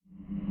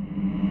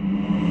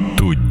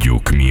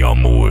a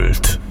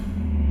múlt.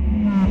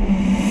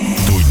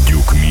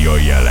 Tudjuk, mi a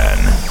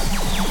jelen.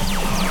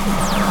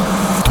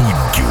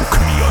 Tudjuk,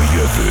 mi a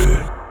jövő.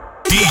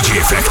 DJ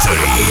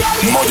Factory,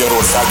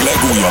 Magyarország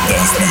legújabb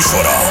dance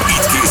műsora.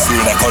 Itt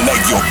készülnek a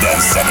legjobb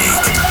dance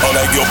zenék, a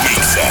legjobb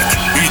mixek.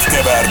 Itt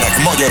kevernek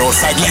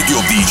Magyarország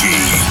legjobb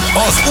DJ-i.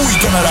 Az új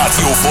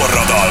generáció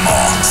forradalma.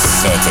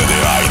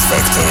 Saturday Night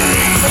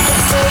Factory.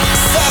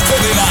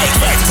 Saturday Night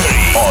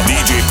Factory. A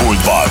DJ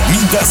pultban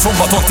minden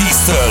szombaton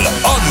 10-től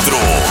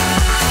Andro.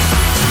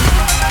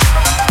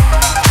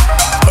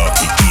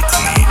 Aki itt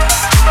nincs,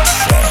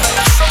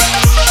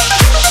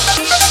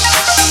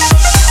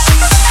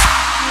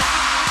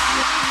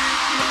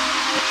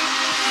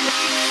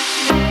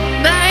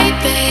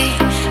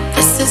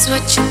 this is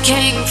what you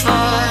came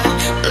for.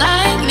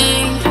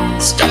 Lightning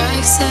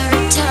strikes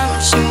every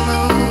time she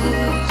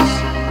moves,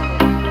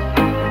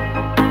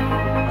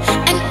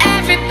 and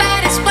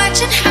everybody's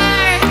watching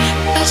her,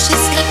 but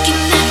she's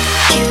looking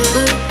at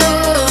you.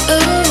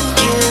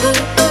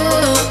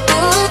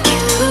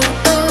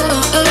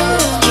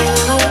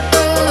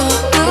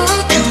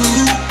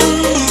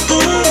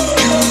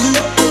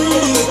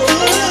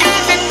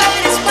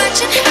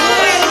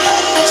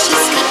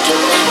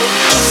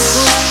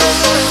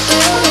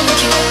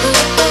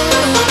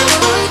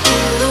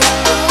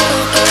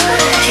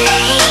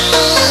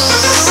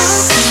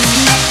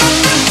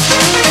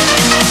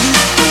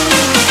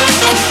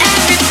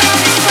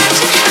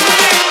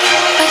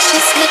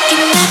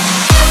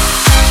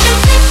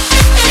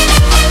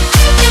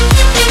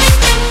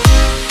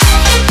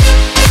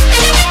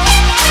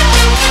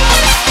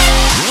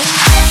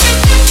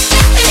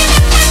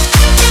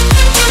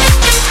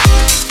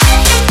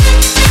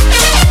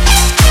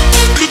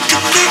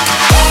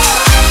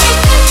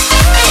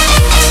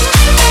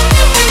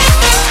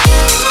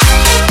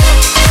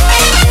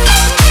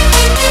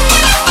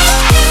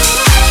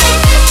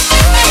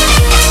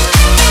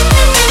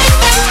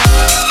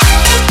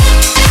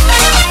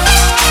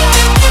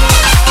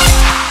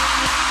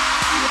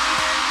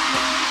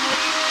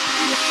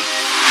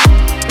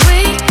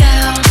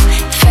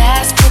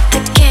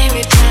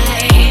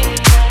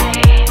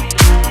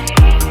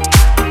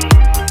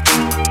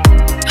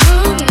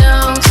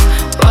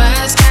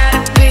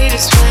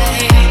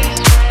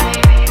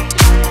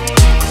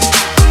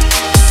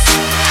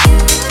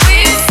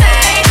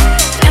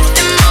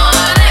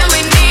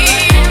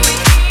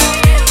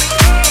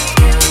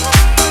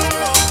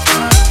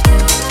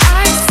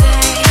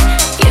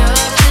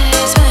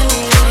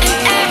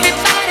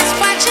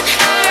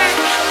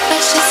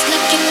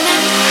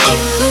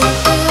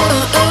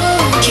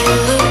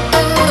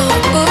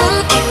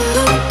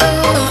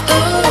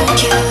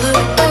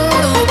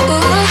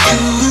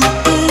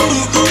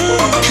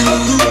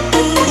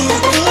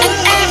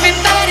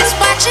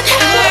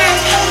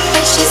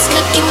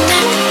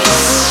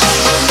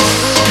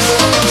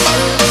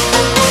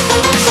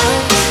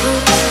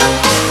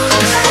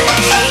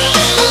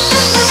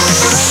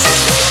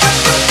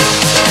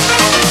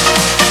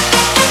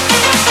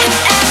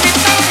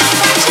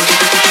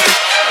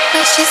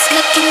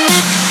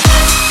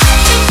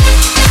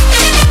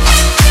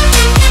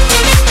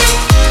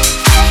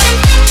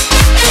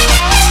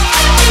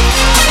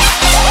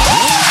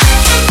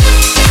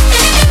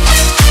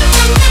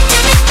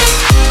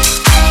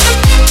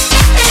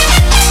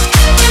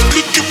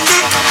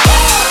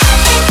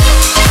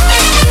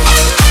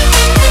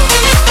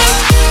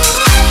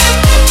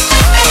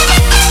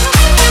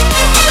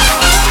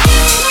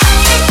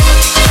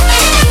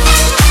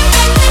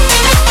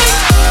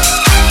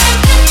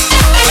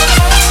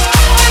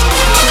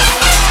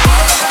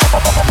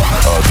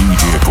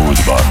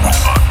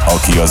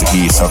 Az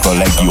éjszaka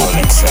legjobb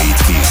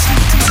mixeit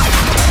készíti.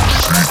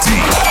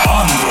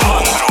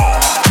 Andro.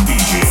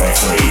 DJ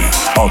Factory.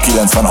 A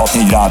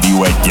 96.4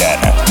 Rádió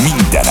 1-en.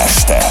 Minden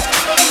este.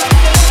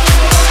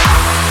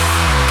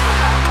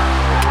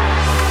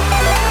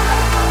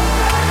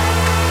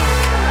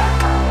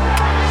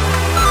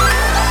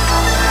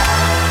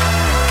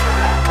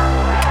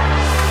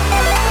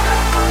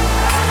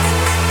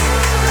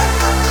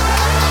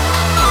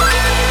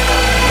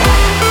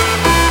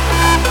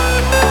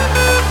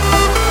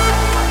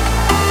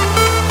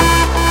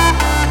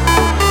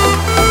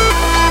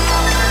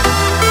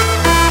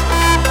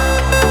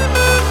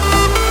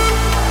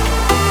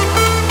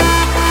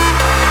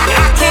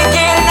 Can't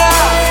get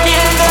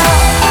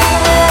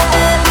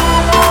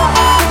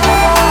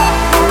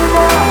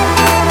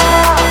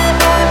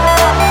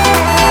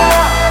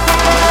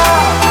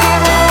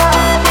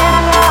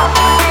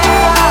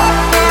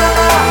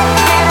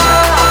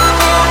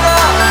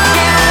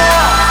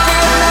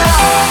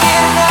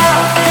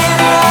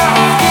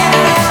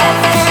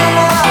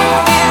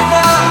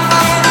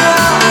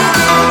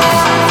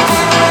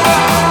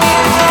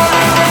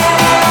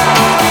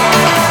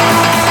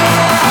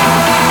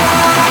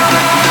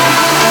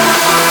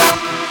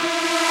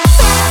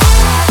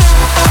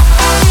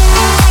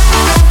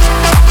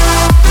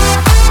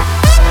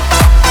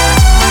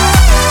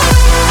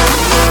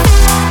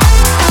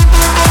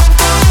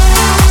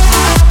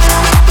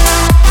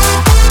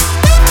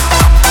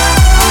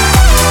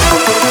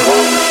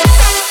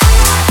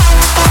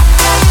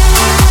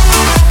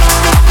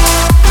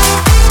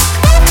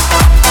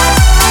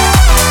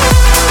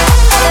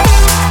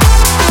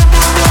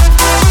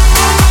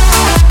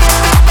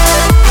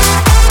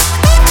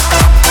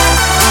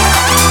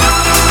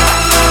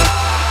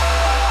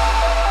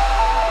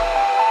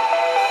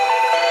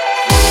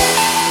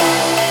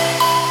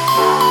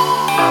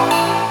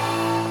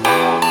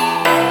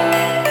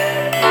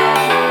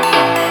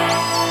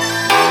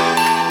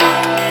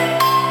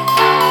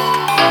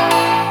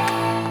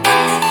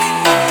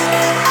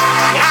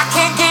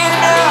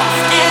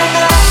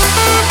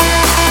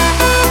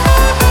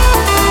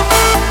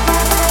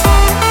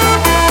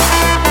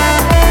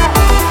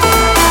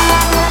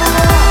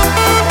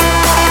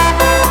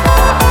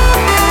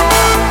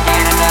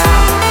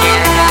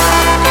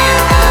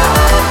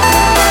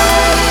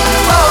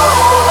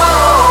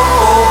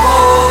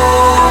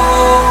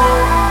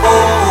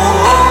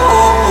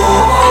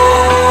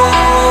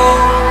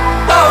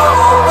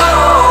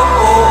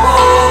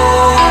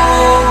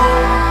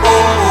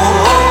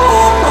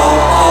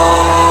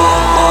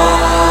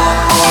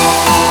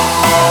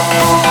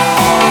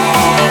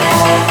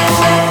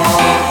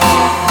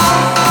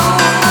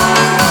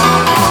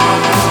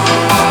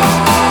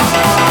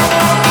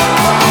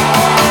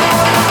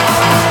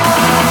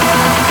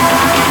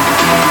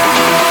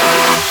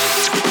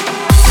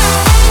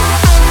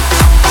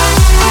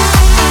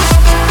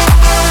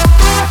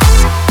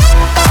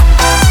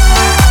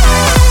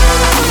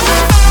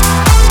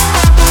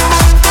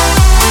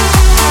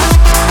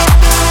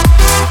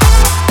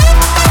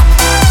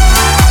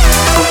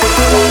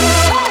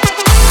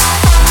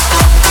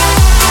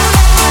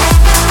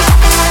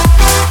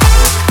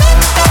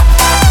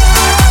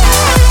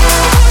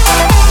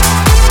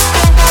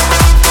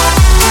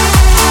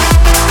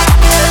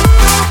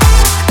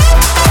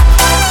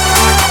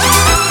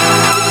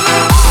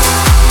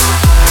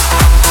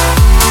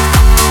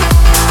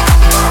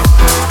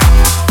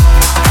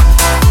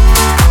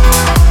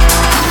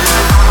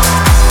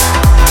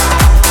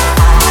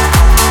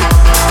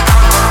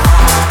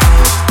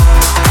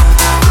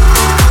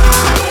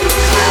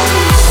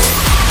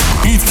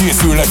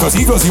Csak az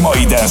igazi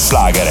mai dance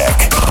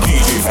slágerek.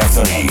 DJ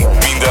Factory.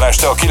 Minden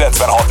este a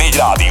 96.4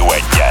 Rádió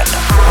 1-en.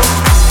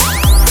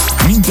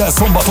 Minden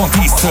szombaton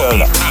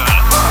 10-től.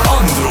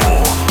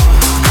 Andro.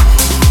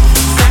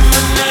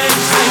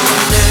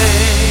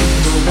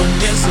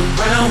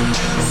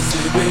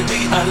 Baby,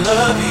 I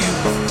love you.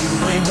 You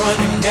ain't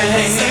running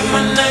game. Say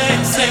my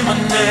name.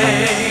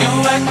 You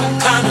acting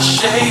kinda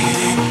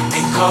shady.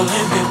 Ain't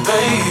calling me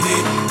baby.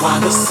 Why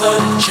the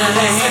sudden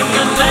change? Say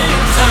my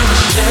name, kinda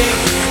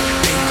shady.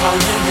 Ain't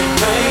calling me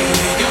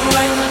baby. You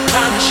acting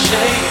kinda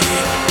shady.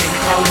 Ain't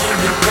calling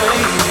me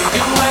baby.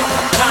 You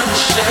acting kinda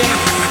shady,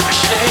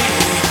 shady,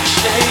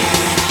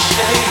 shady,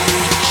 shady,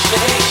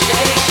 shady,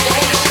 shady,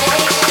 shady.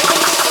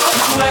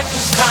 You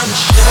acting kinda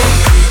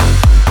shady.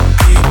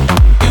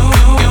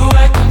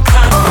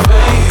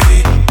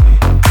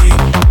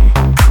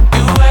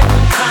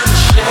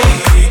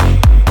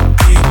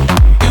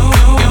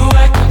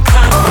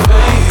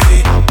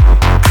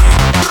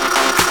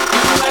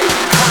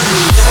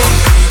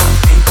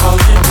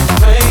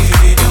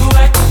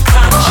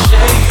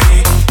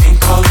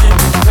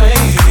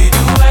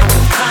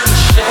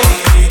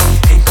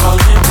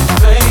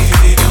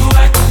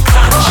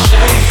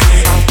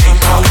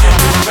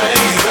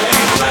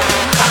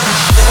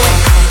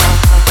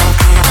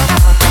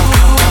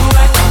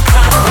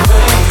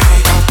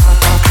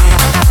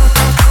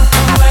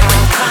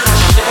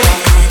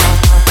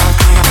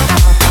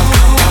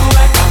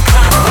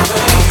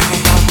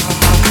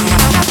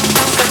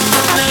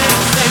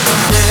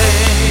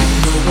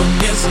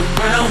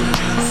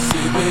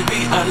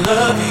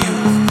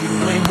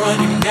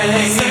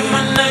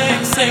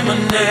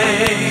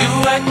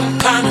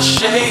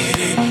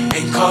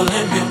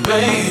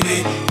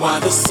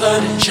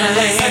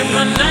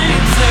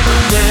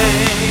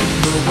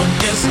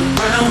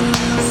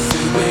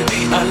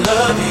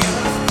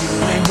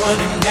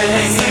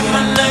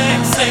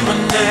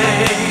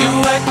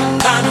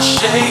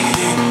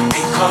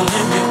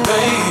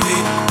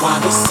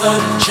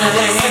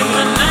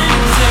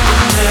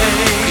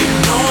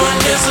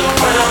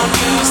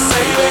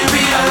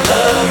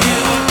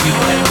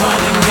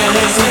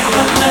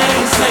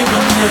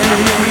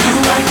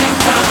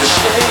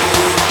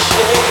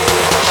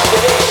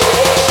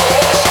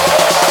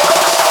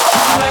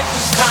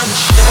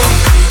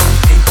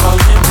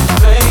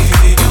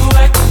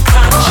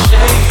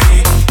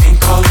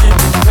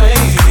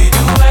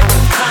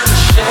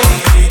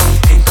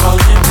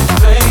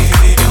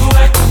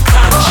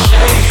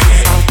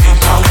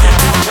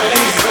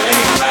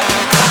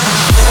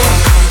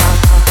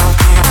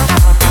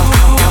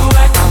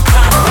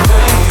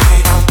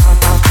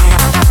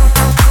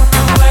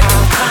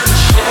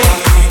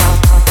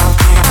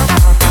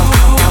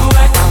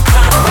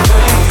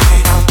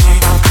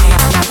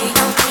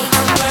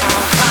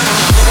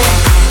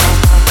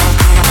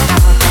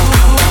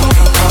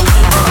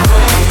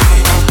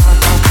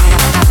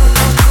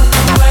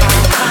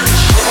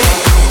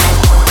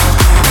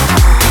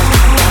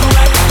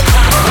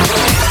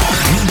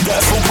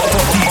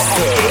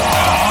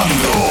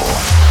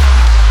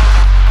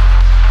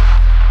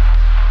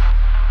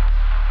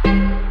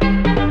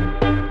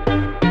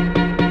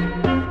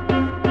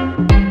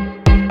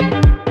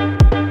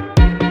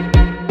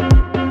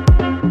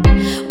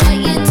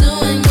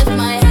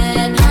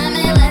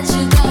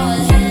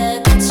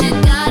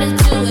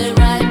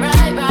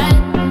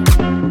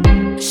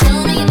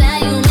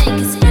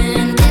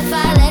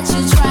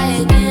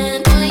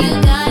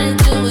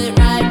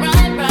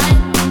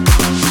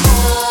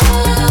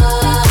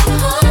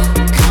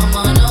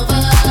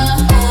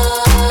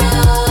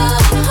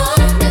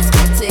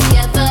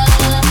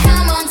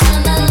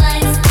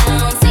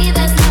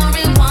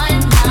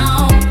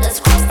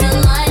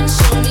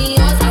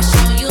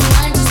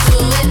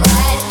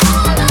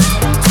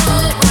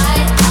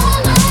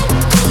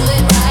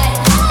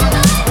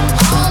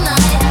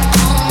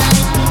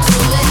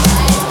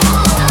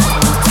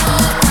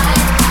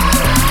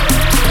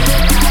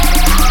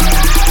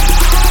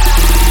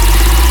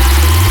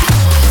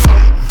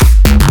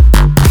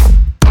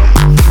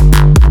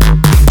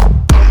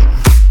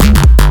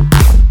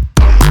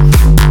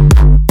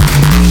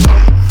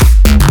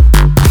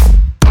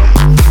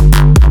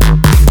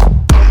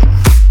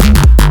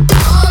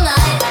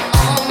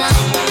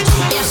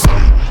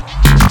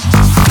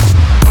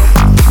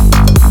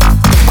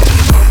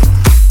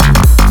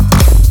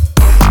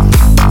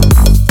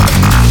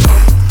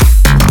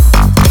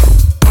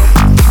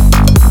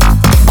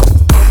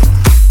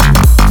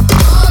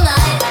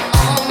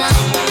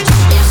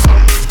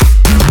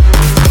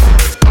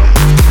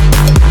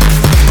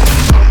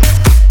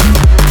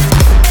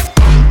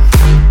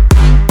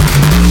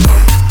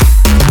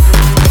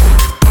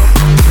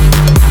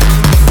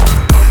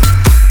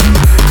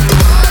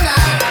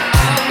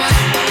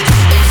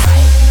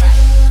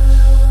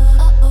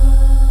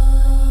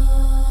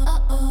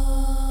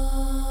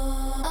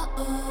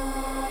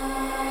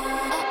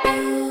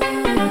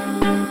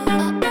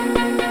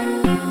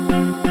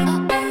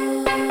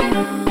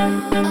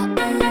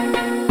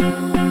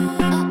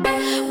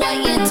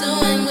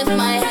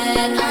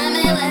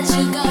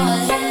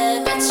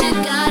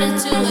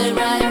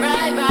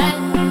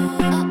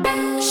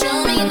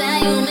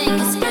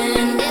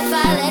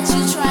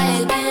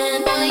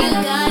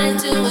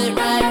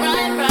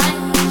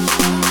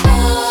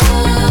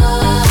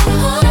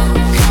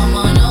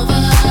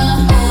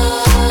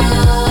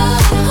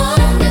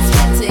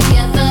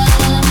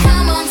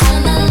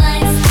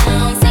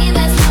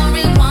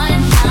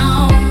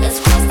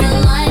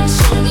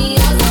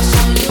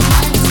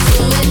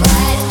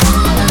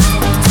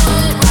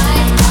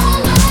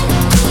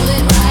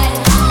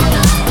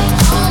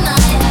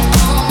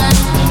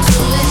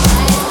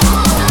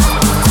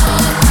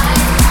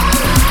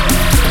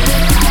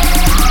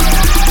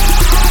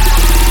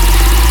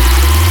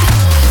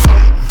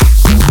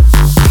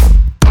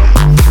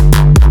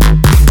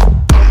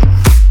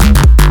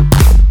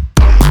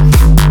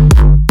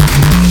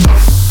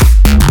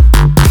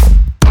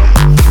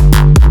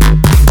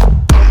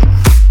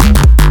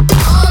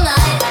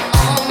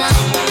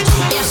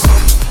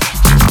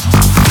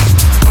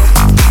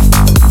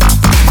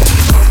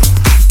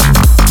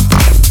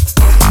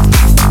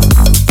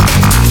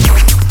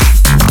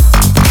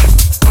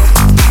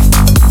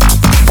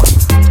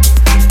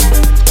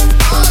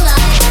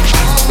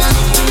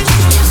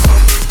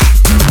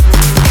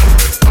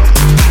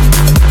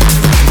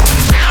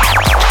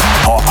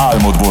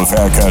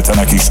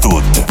 denszenek is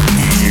tud.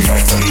 DJ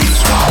Factory,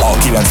 a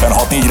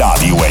 96.4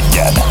 Rádió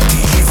 1-en.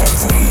 DJ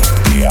Factory,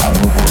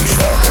 Diállóból is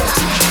feltett.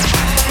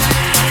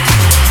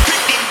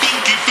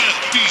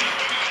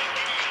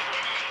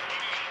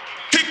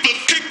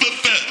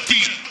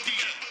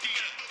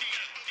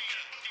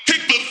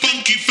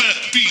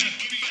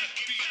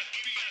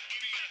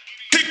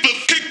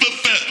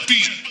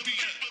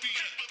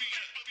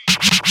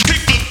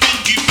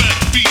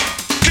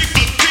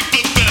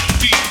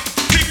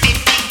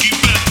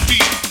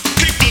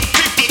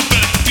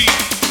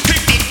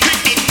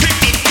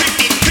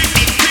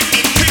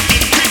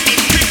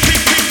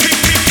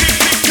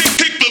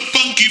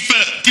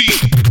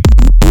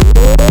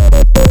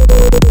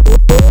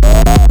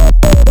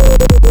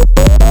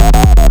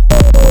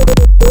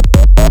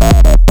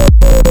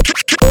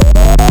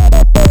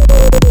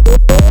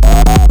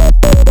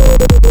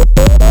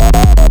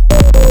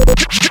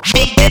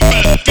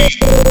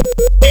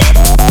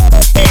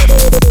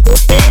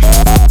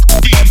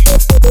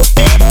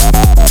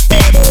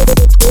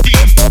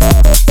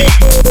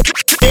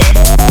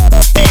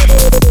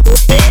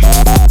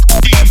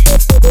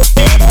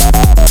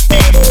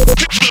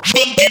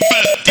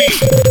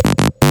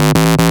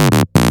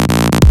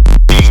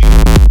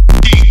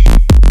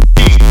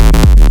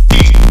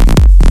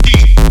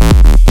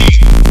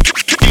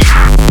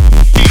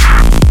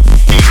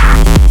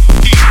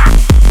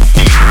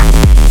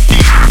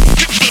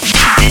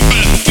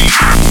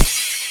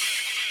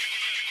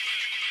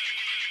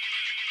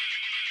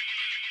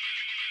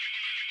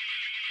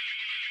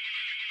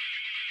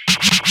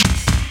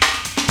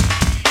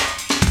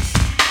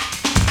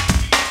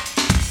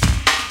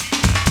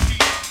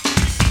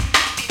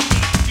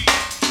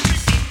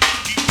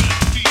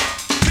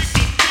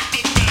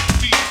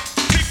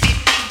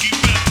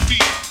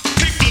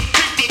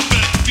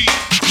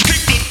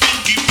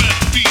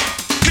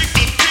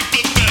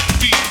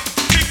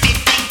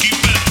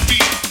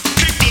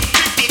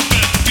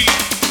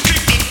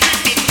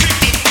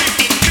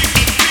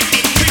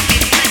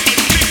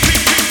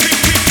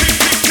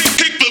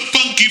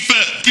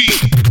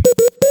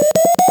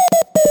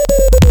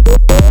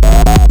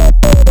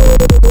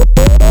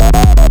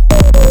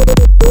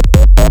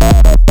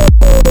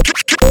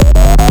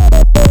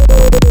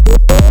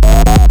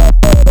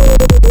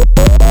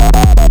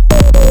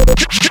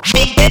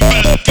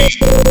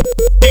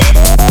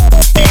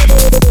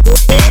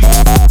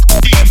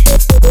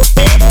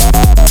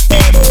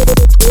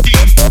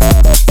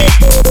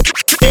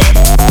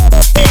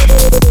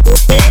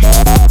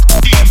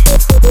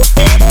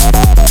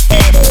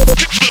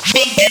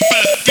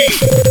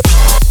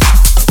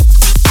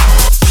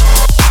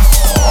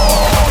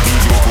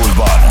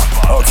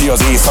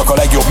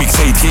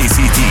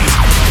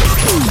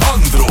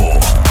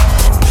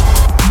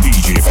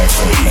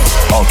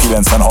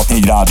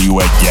 Rádió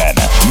 1-en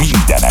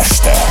minden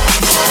este.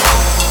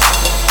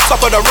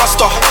 Top of the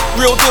roster,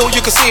 real deal,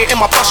 you can see it in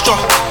my posture.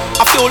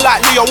 I feel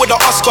like Leo with an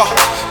Oscar.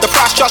 The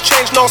price just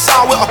changed, no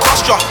sound with a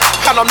costume.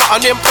 And I'm not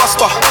an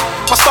imposter.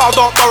 My style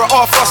don't borrow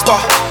or foster.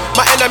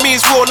 My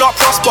enemies will not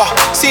prosper.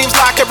 Seems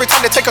like every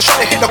time they take a shot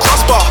they hit the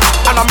crossbar.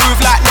 And I move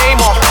like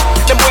Neymar.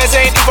 Them boys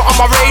ain't even on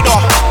my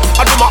radar.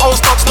 I do my own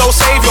stunts, no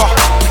savior.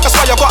 That's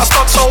why I got a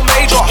stunt so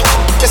major.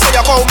 They say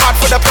I go mad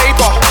for the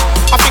paper.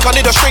 I think I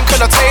need a shrink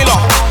and a tailor.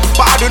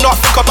 But I do not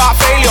think about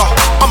failure.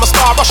 I'm a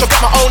star, I should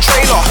get my own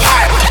trailer.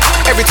 Hype.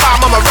 Every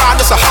time I'm around,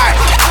 it's a hype.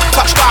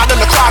 Touchdown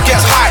and the crowd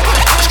gets hype.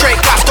 Straight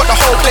gas, got the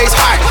whole place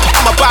hype.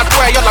 I'm a bad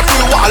boy and I do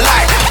what I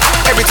like.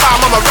 Every time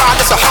I'm around,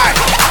 it's a hype.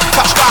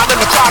 Touchdown and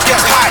the crowd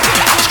gets hype.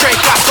 Straight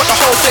gas, got the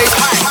whole place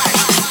hype.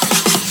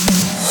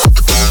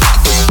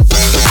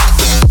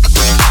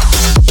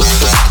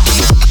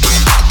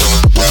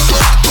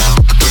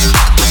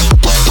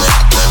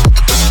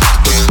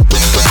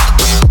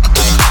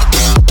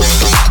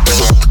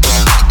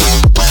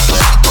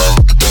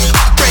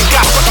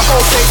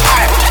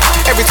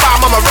 Every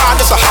time I'm around,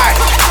 it's a hype.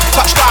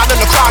 Touchdown and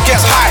the crowd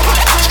gets hype.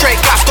 Straight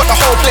gas, got the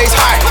whole place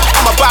hype.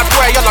 I'm a bad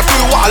boy and I do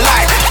what I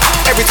like.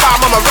 Every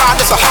time I'm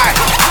around, it's a hype.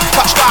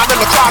 Touchdown and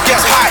the crowd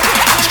gets hype.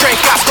 Straight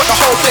gas, got the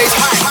whole place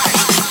hype.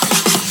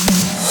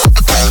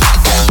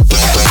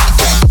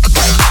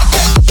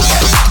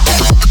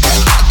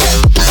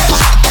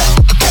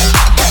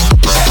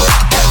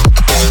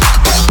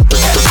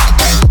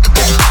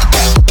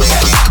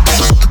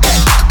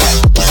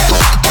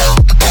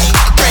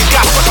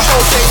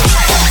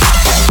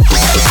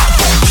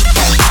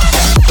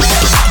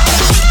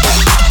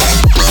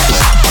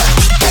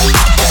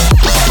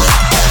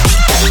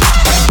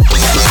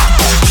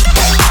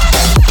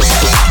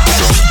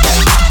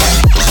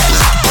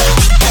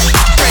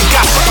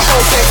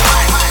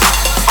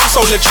 So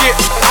legit,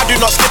 I do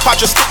not slip, I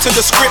just stick to the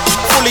script.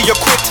 Fully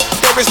equipped,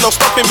 there is no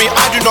stopping me,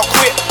 I do not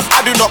quit,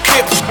 I do not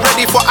kip.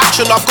 Ready for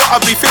action, I've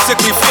gotta be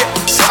physically fit.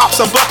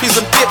 Sit-ups and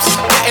burpees and dips,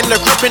 getting the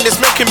grip and it's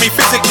making me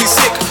physically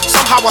sick.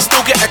 Somehow I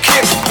still get a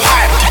kick.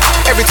 Hype,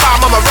 every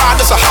time I'm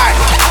around it's a hype.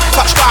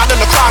 Touchdown and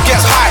the crowd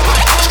gets hype.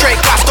 Straight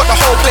gas, got the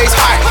whole place place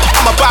high.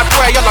 I'm a bad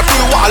boy and I do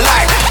what I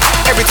like.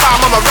 Every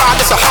time I'm around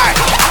it's a high.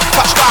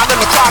 Touchdown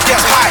and the crowd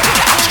gets high.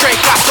 Straight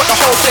gas got the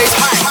whole place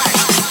high.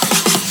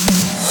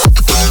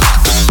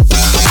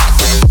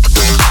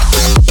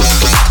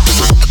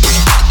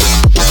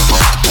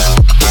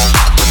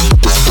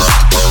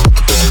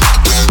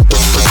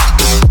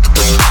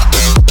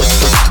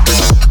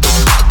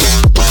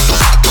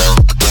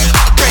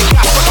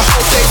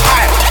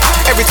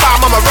 Every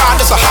time I'm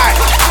around, it's a high.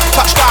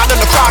 Touchdown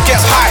and the crowd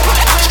gets high.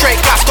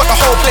 Straight gas got the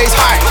whole place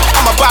high.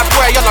 I'm a bad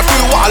boy and I do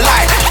what I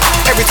like.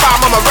 Every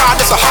time I'm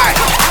around, it's a high.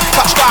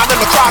 Touchdown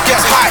and the crowd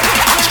gets high.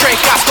 Straight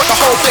gas got the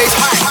whole place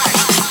high.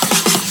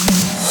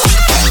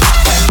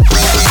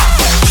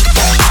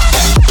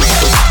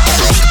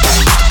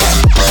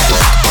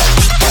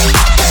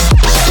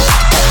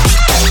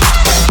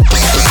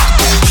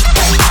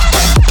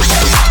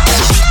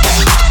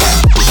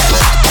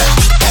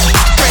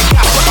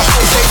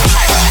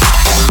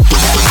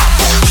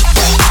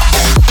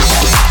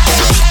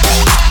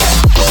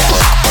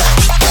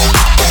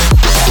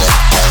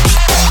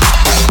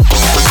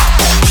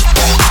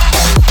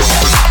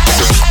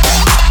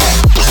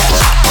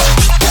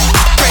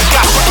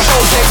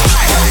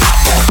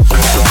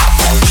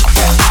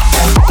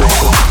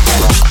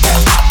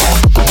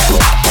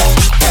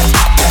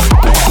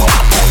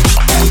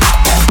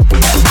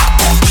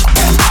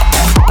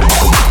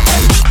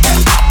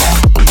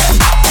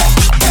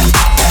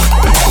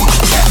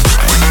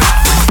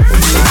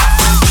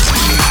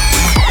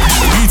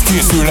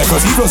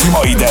 Az igazi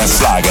mai dance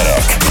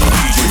slágerek.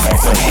 DJ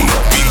Factory.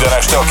 Minden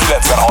este a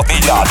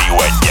 96.4 Rádió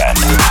 1-en.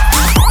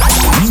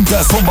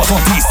 Minden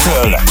szombaton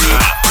 10-től.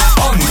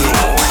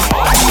 Andro.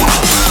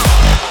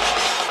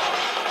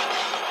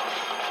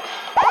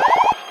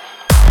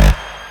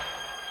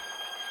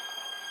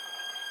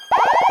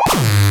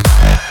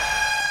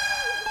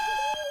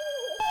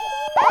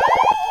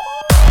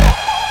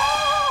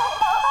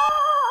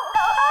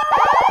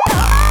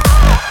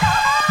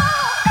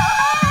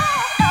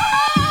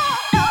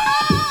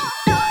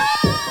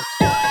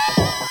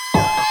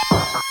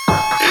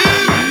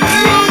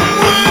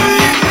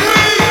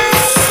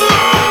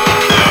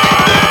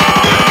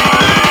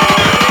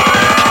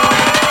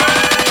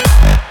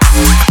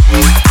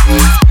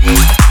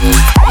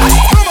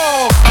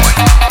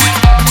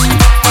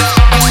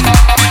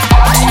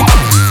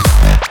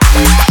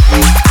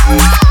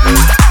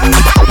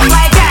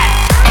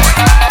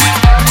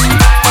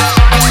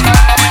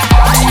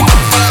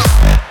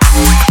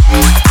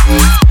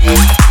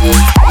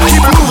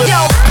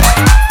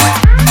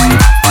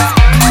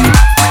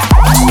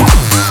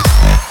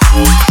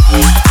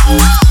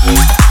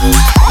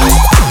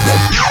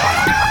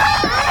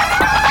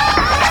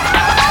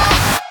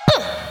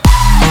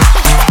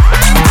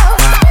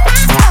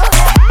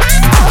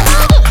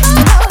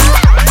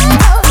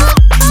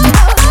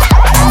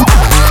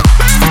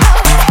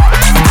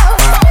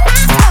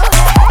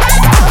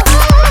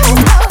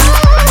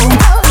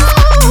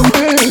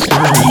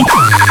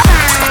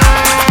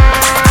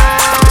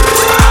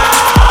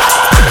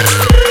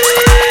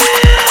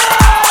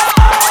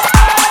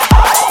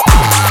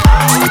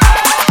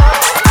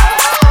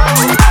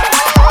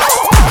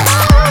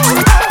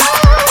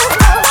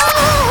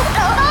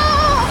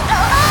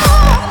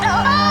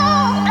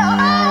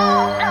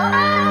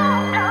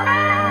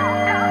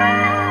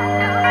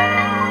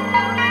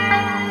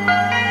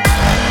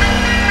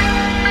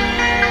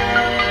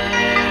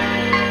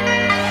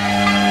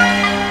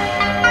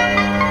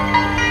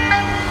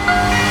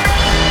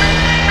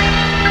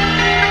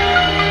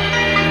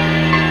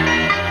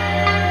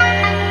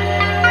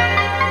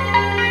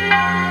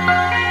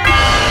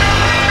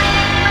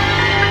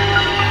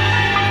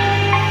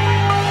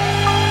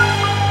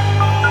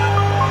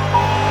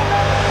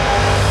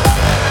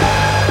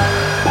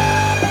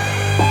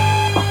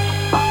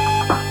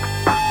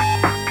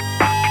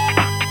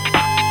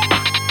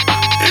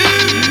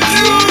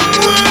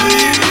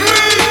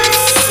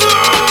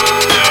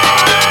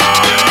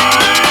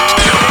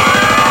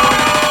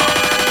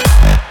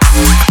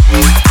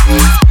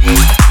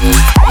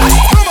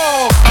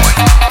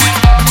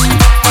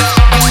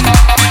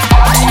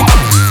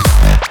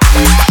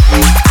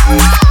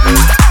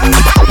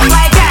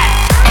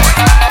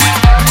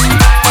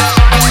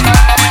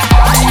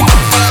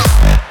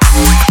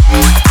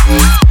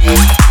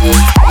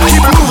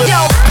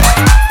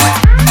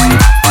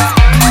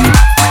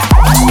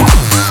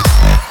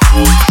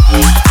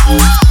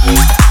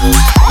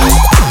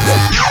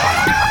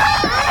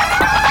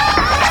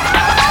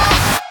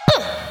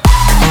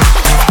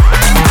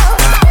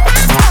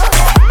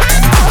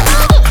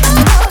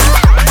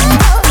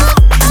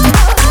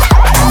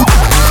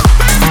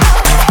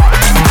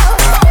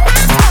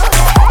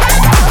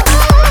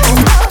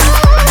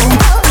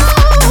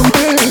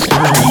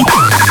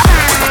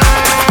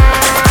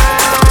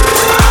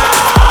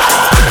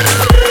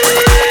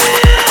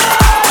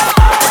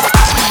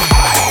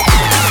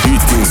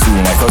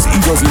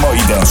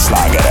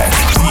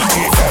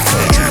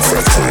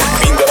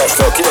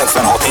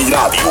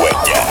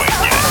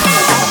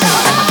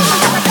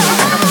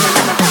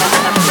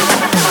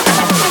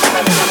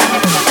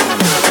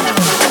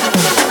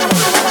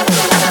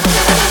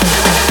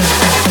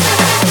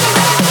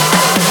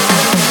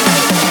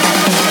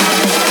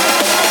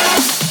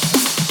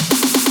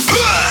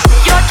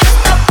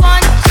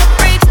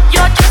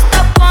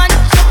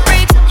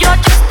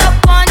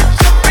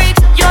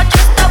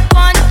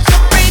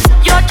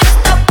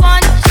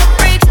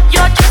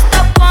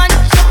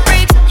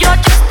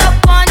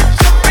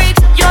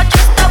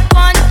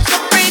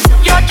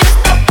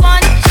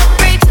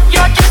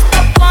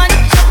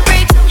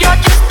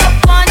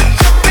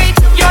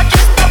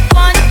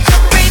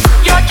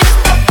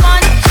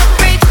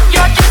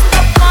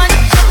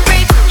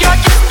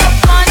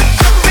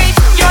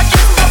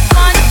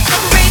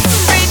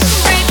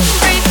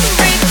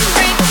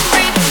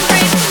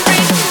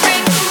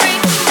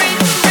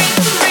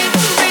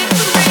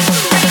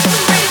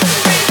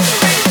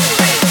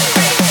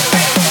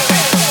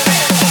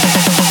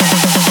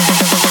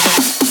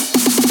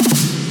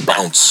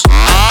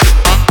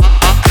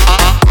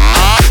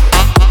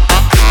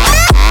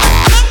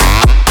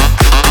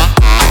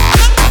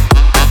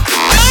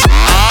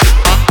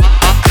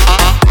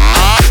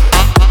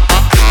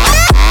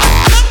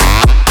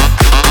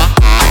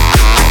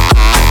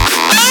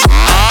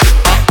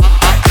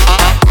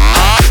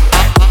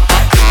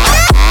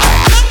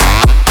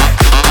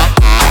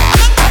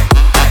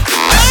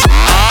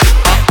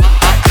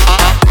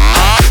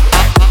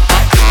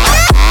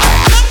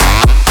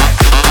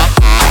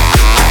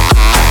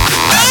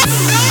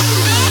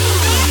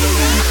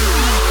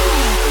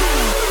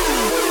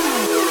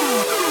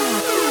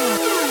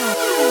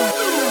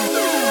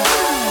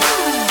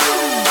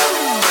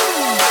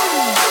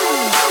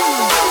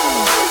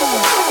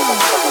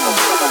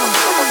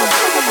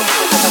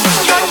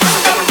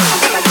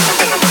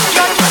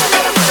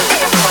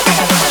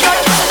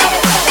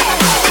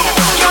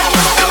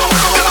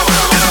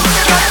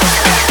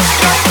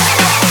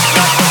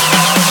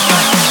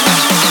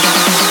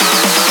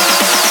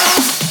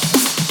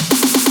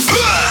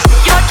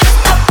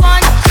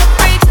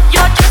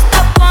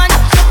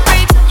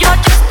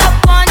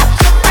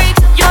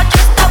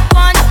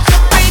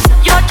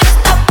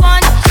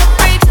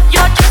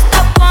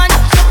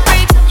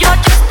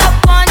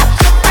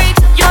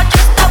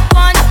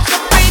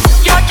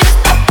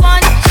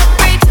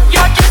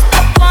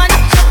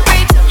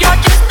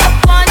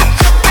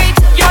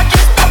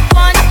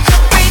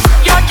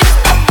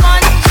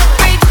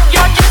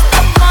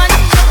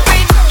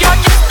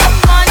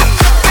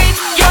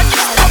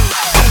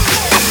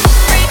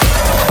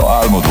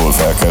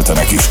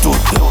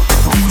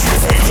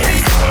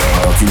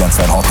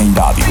 96.4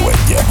 Rádió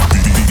 1-en.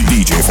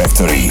 DJ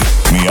Factory,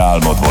 mi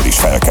álmodból is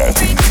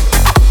felkeltünk.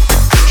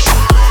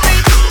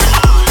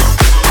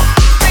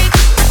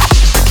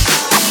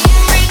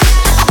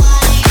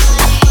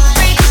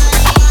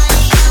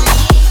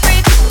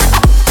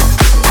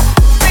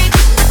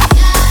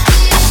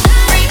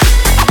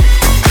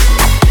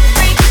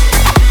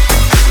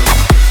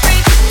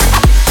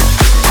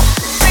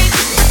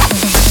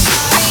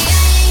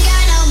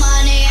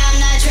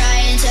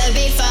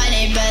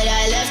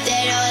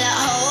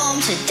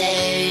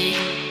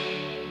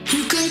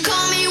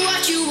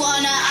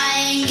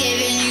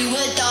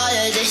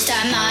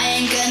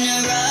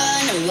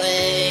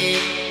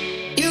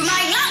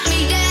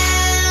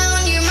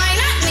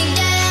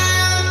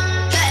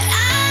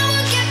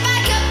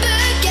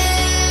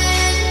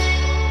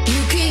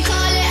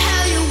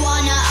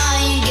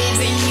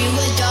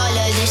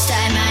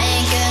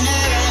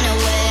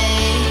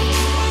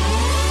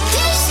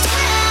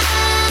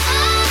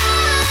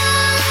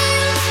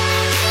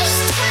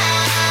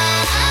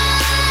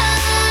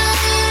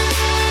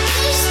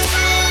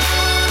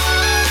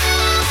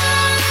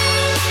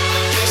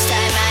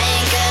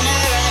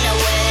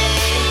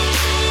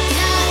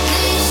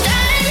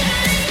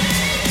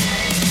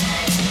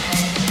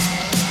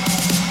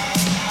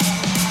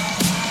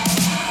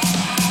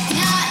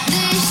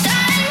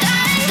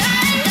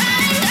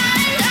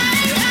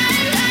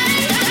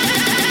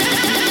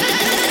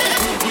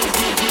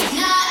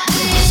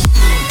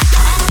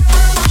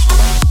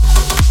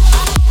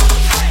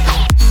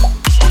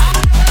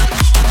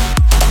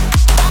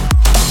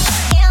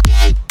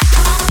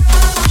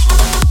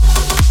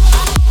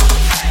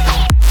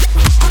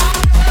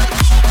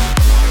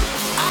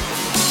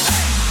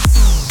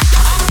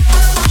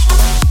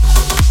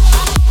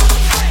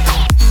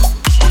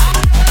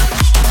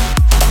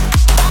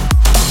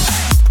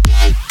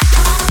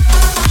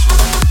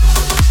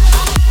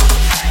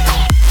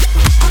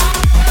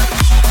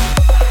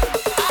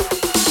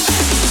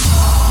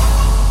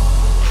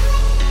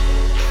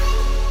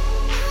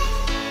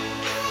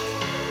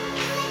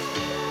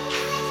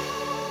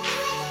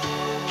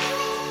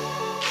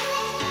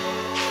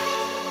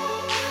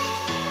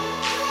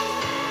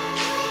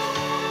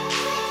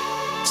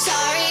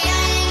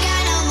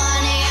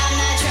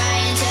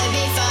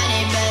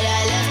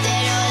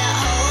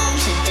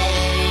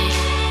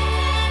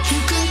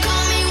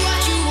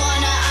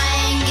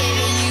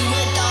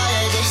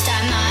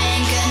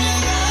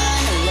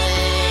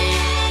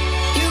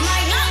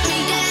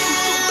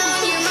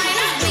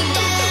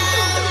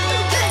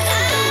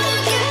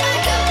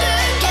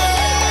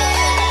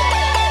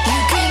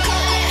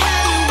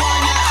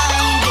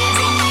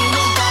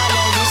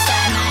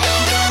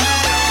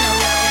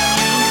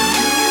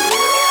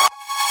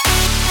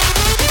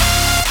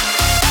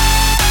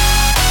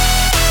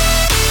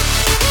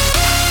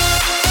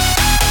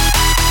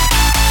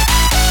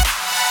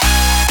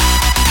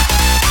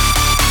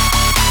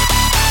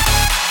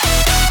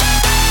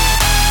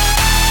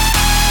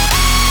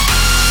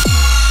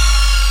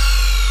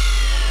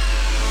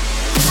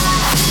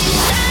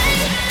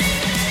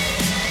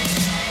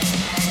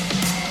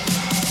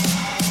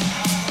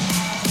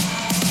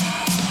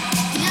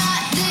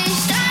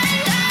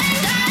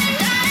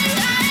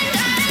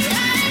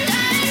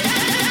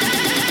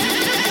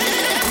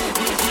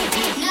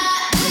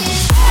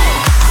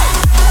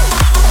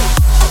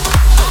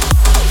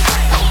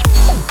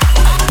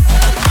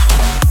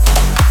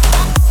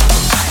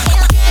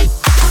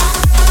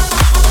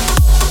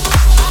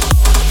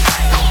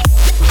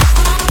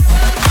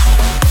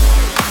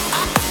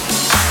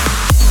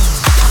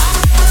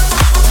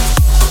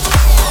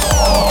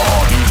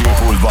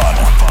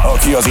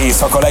 Az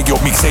éjszaka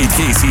legjobb mixeit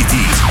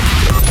készíti.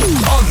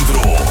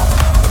 Andro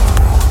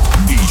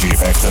DJ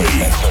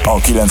Factory a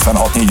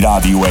 96.4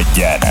 Rádió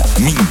 1-en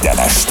minden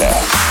este.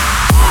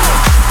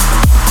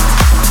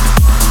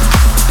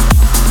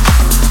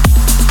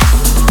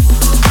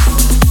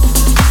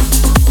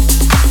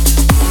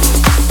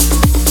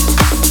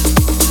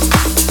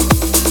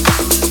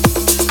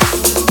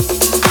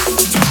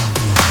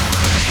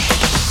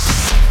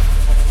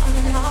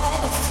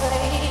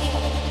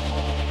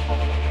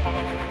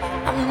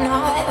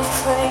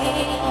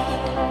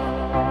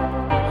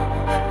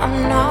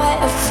 I'm not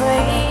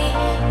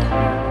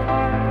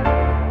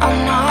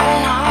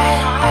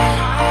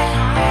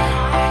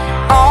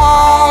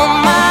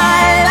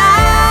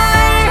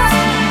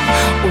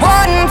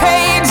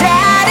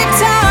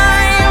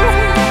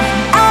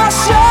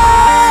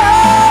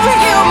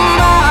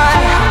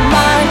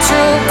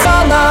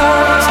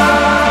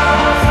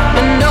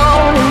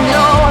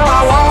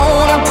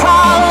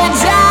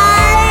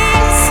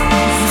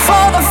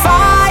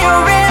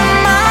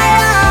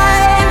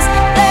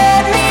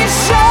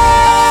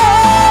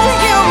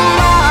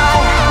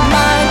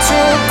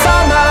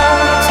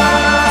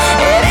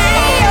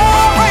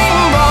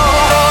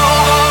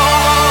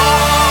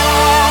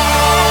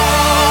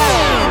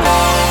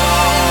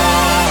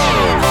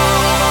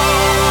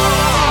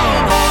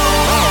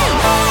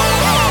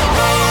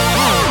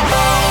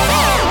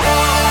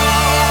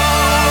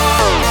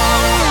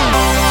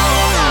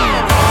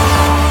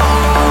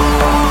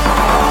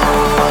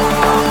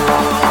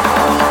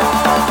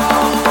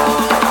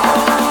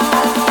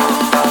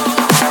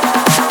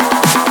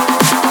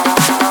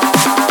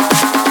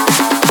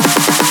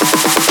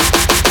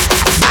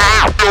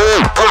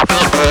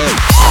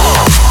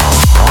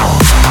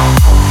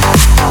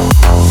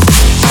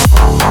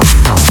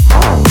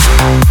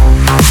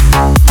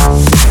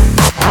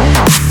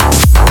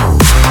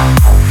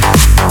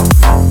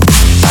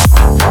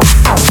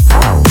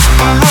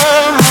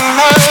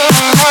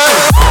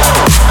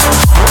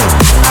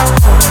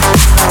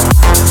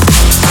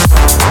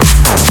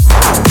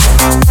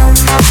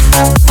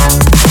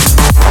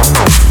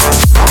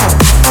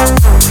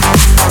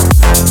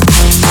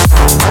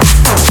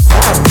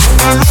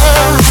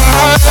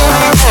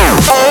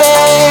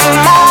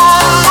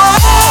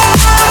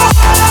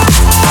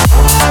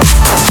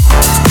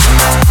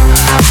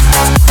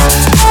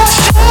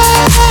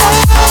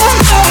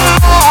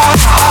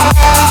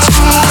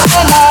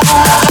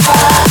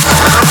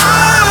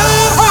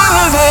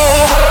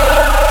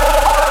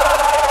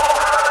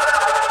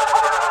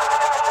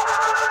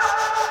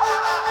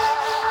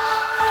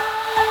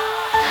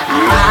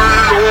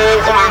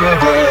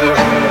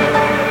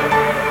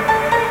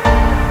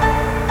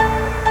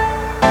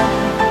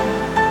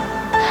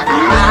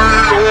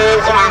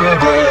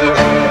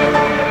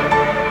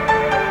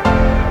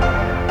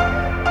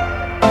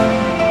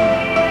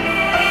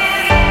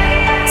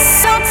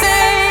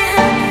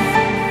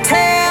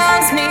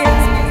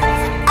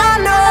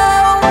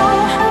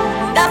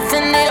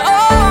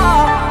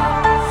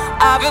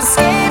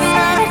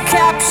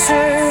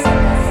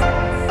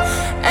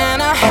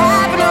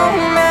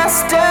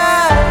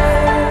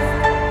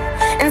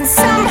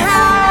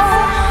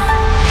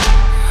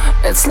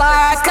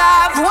like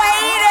I've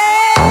waited.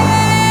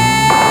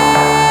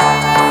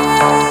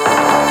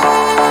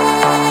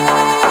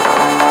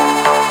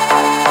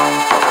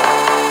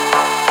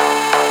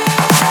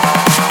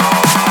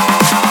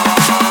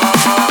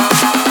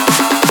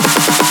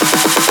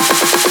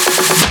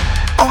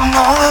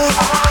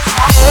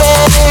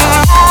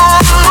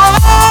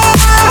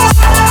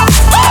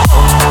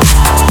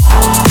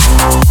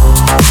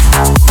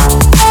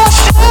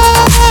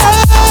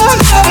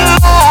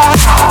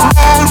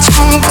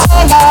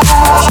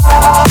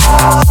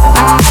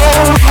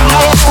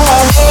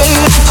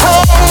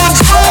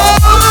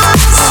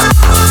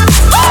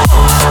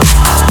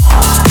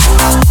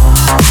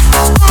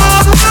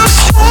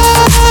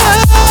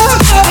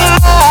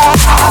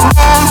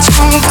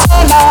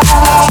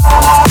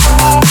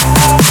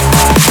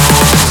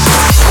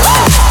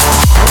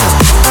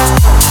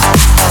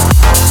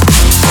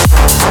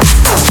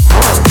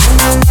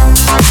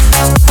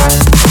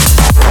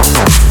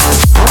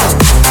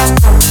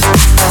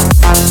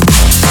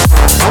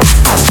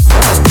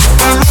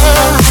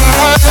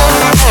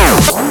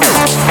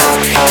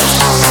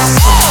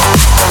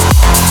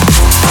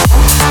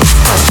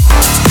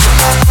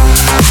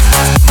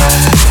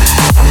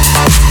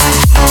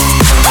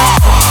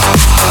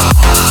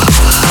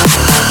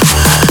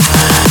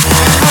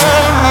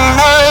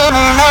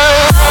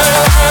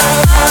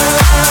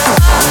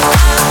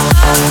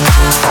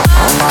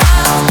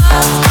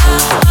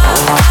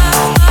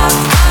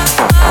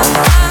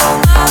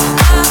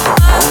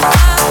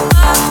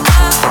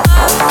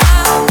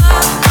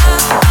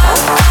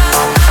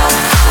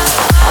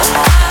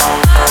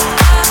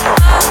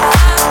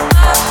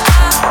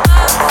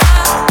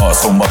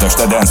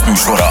 Este dance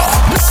műsora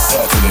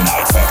Saturday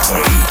Night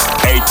Factory.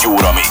 1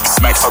 óra mix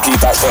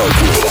megszakítás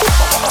nélkül.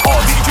 A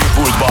DJ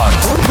pultban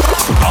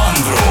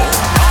Andro.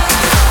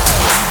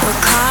 We're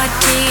caught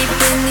deep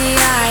in the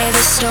eye of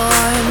the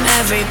storm.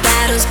 Every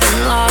battle's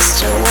been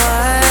lost or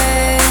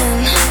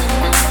won.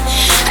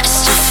 I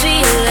still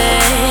feel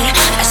it,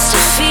 I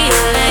still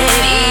feel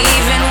it.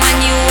 Even when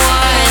you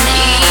won,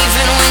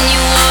 even when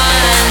you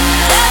won.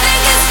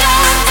 Nothing can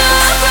stop the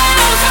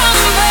ground from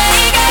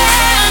breaking.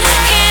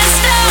 Can't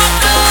stop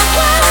the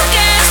world,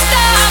 can't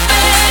stop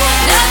it.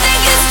 Nothing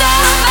can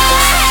stop my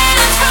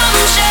hands from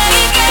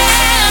shaking.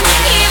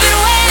 Even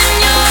when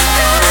you're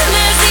gone,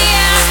 there's the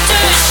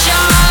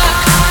aftershock.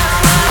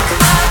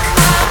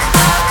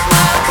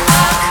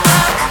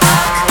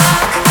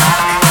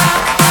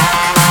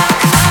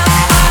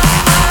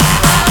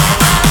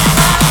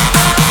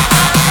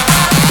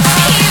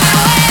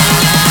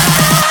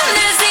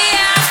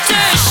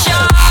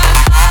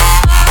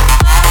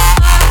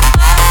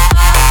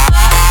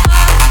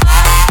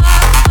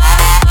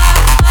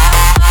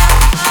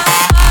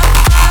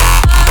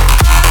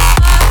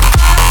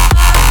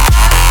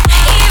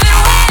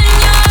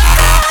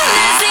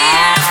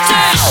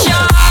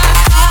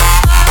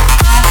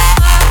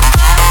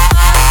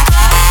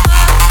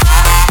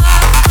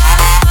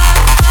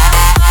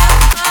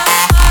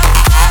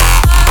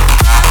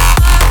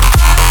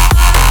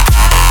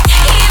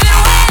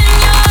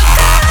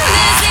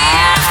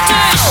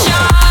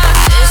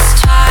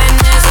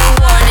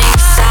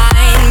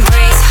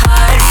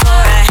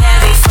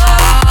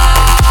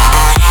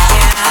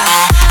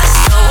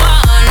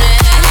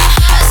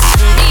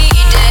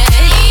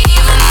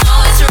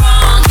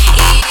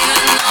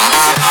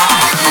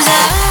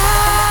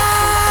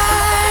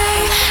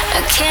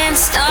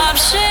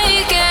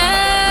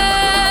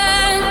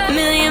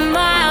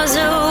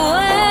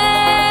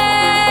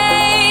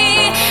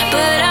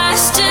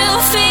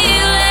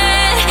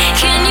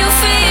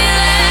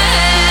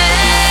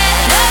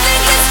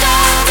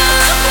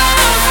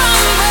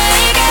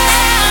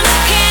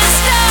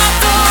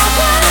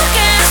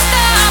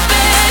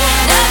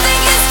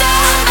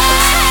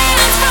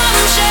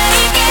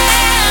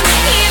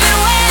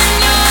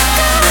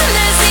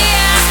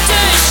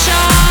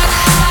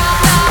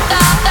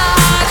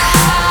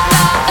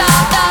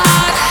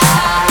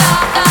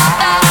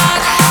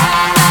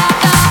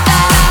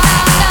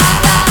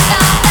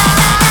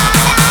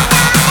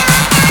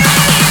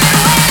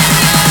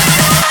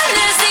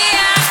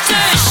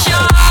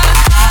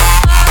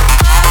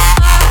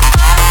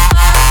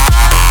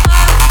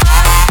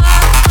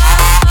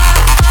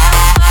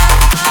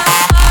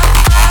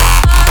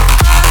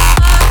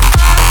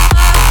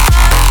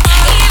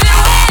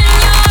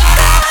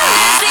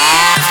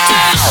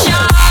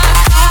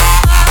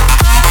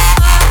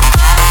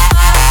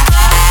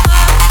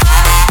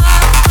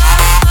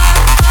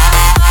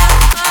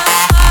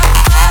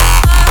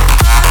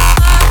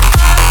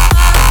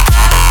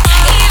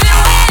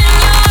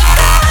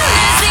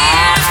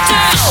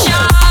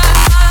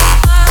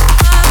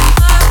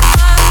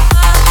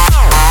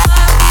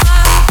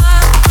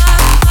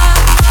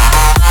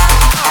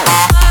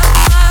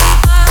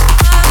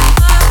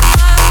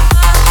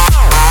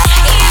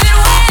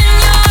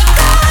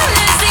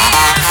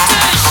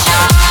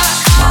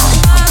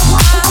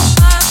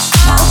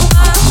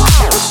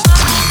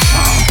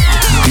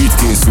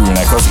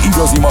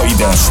 Igazi mai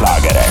dance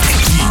slágerek.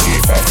 DJ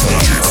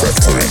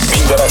Factory.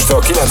 Minden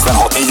 9-től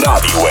 96.4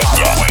 Rádió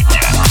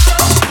 1-en.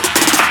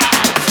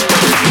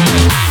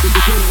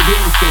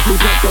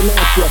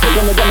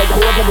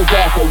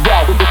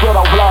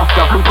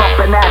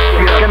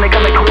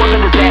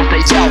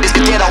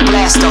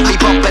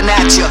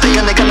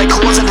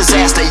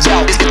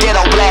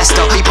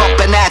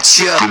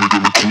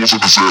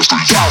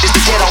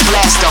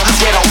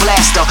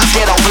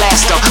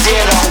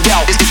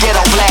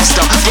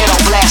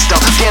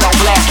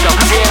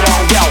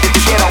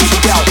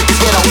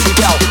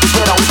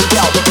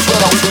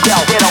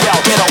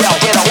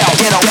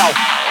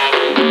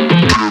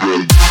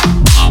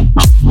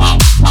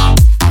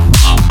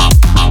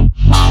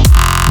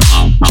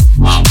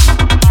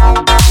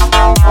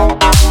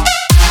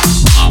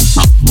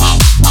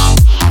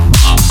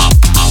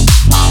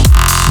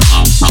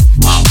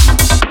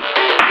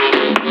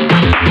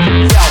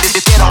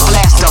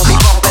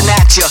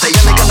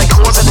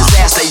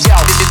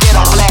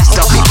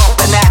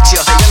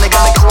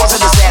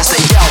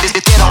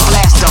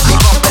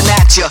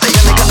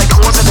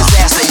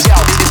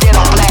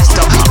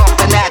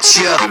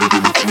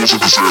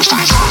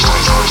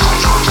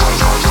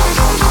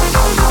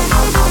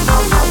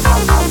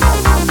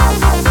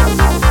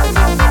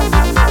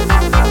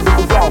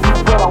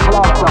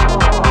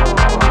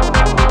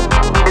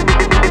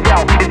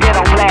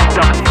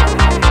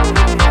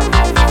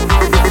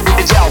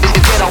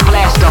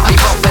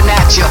 We bumpin'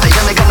 at ya,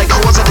 gonna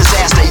cause a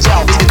disaster,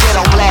 yo. It's the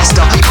ghetto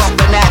blaster, we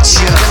bumpin' at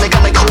ya,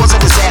 gonna cause a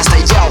disaster,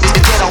 yo. It's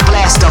the ghetto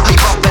blaster, we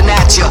bumpin'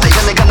 at ya,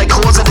 gonna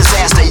cause a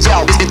disaster,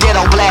 yo. It's the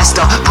ghetto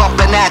blaster, we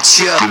bumpin' at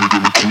ya,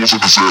 gonna cause a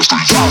disaster,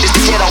 yo. It's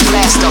the ghetto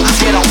blaster,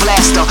 ghetto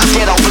blaster,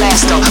 ghetto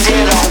blaster,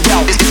 ghetto, yo.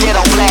 It's the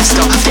ghetto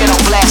blaster, ghetto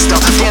blaster,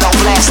 ghetto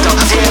blaster,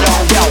 ghetto,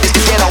 yo. It's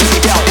the ghetto,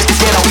 yo. It's the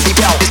ghetto,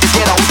 yo. It's the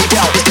ghetto,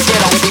 yo. It's the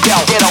ghetto, yo.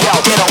 Ghetto, yo.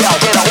 Ghetto, yo.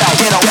 Ghetto, yo.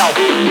 Ghetto, yo.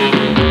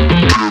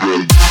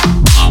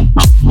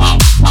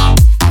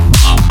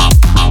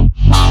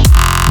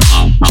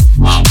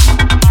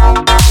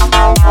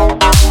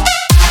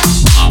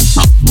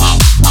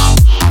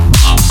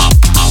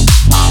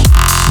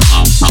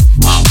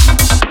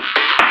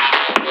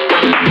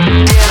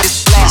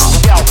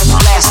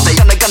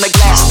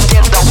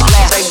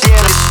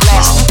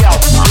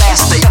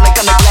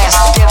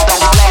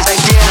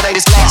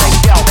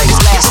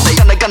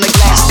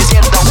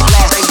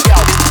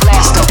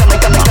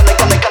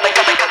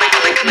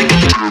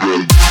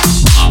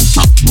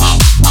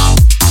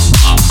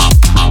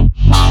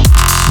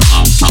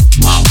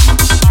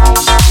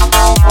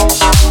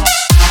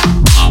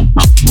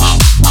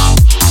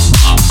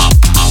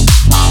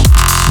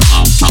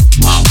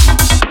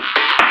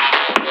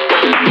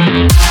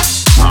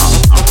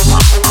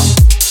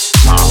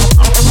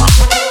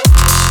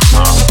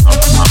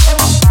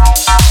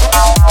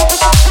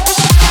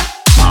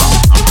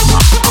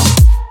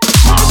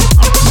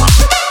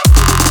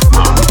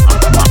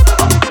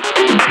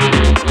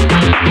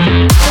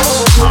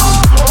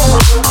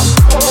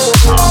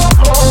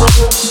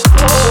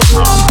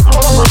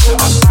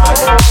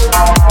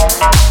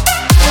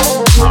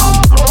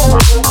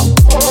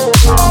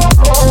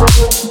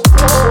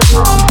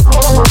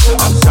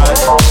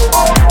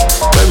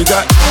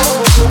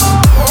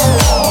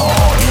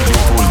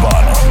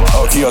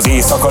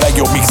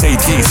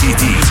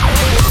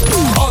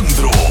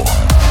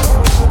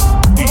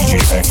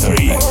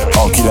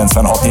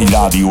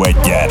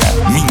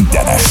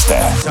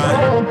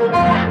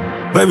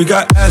 Baby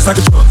got ass like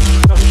a trunk.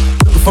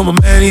 Looking for my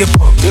man, he a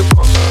punk.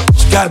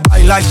 She got a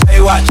body like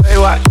Baywatch.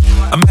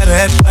 I met her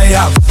at the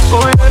playhouse.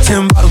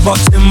 10 bottles, bought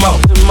 10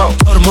 more.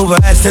 Told her move her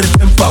ass to the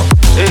tempo.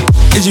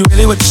 Is you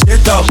really with the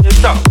shit though?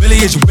 Really,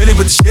 is you really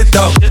with the shit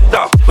though?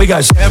 We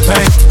got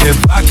champagne and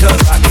vodka.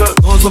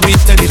 Goons with me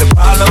if they need a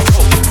problem.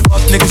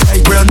 Fuck niggas,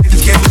 hate real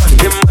niggas, get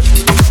money.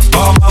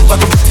 All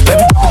motherfuckers,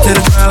 baby, drop it to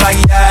the ground like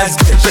yes,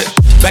 bitch.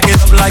 Back it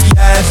up like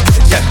yes,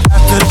 bitch.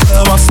 After the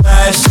club, I'll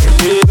smash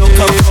it. Don't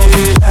come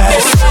over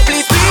fast.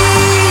 Please,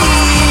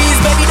 please,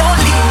 baby, don't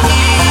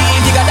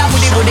leave. You got that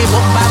booty,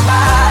 boom, bamba.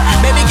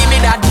 Baby, give me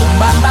that boom,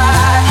 bamba.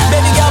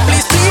 Baby girl,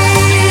 please,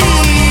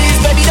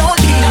 please, baby, don't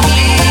leave.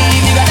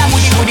 You got that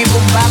booty,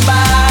 boom, bamba.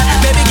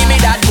 Baby, give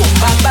me that boom,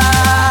 bamba.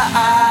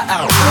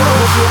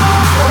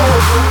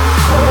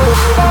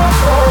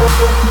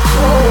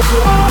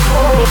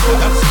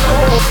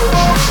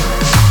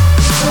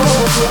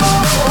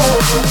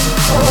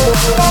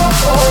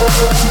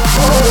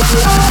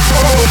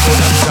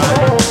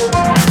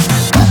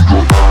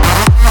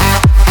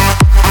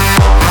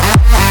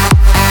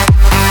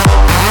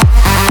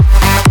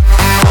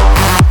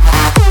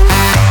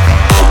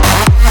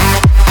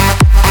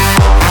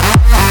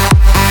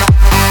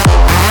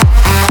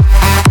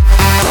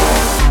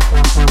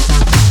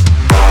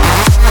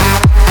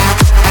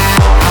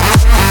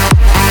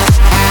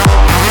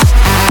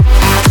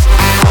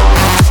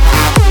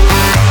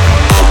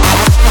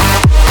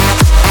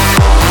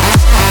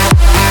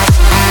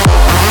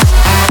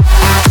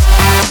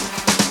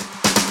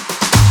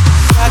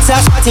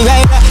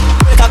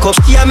 cock up.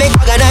 She a make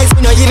organize,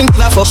 me no even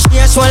give a fuck. She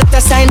a show let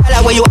a sign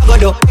dollar where you a go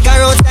do. Take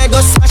her outside,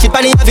 go smash it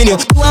on the avenue.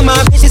 Two of my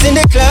bitches in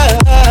the club.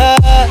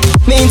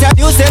 Me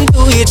introduce them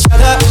to each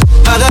other.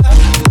 Other,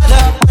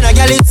 when a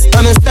girl is,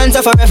 I'm in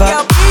stanza forever.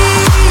 Girl,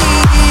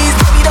 please,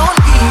 baby, don't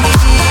leave.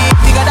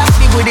 You got that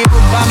body with the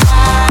boom bam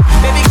bam.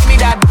 Baby, give me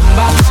that boom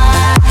bam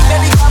bam.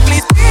 Baby, come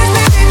please, please.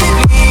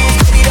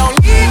 Baby, don't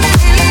leave me.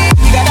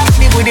 You got that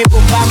body with the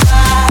boom bam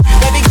bam.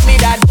 Baby, give me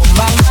that boom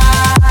bam bam.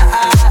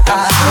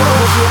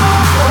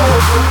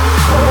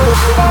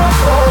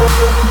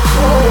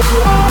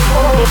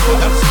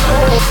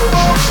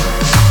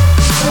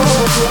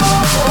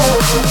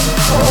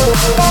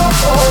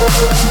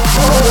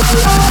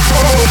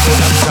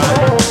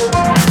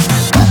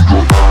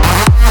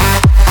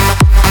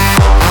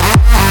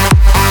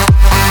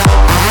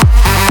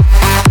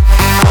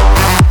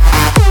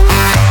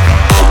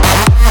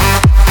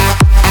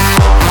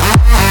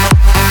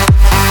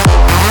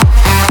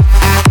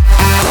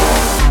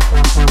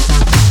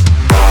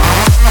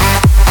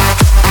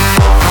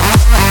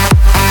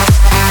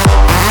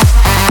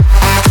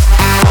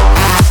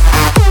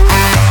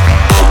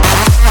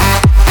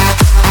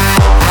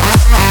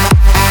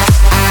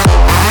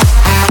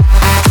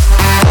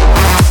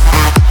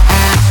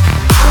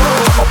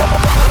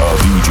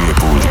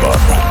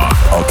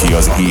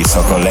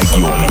 Éjszaka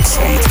legjobb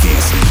mixeit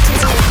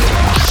készíti.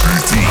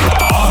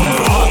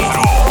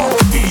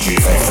 DJ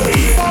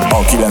Factory a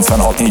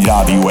 96.4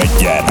 Rádió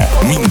 1-en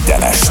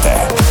minden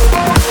este.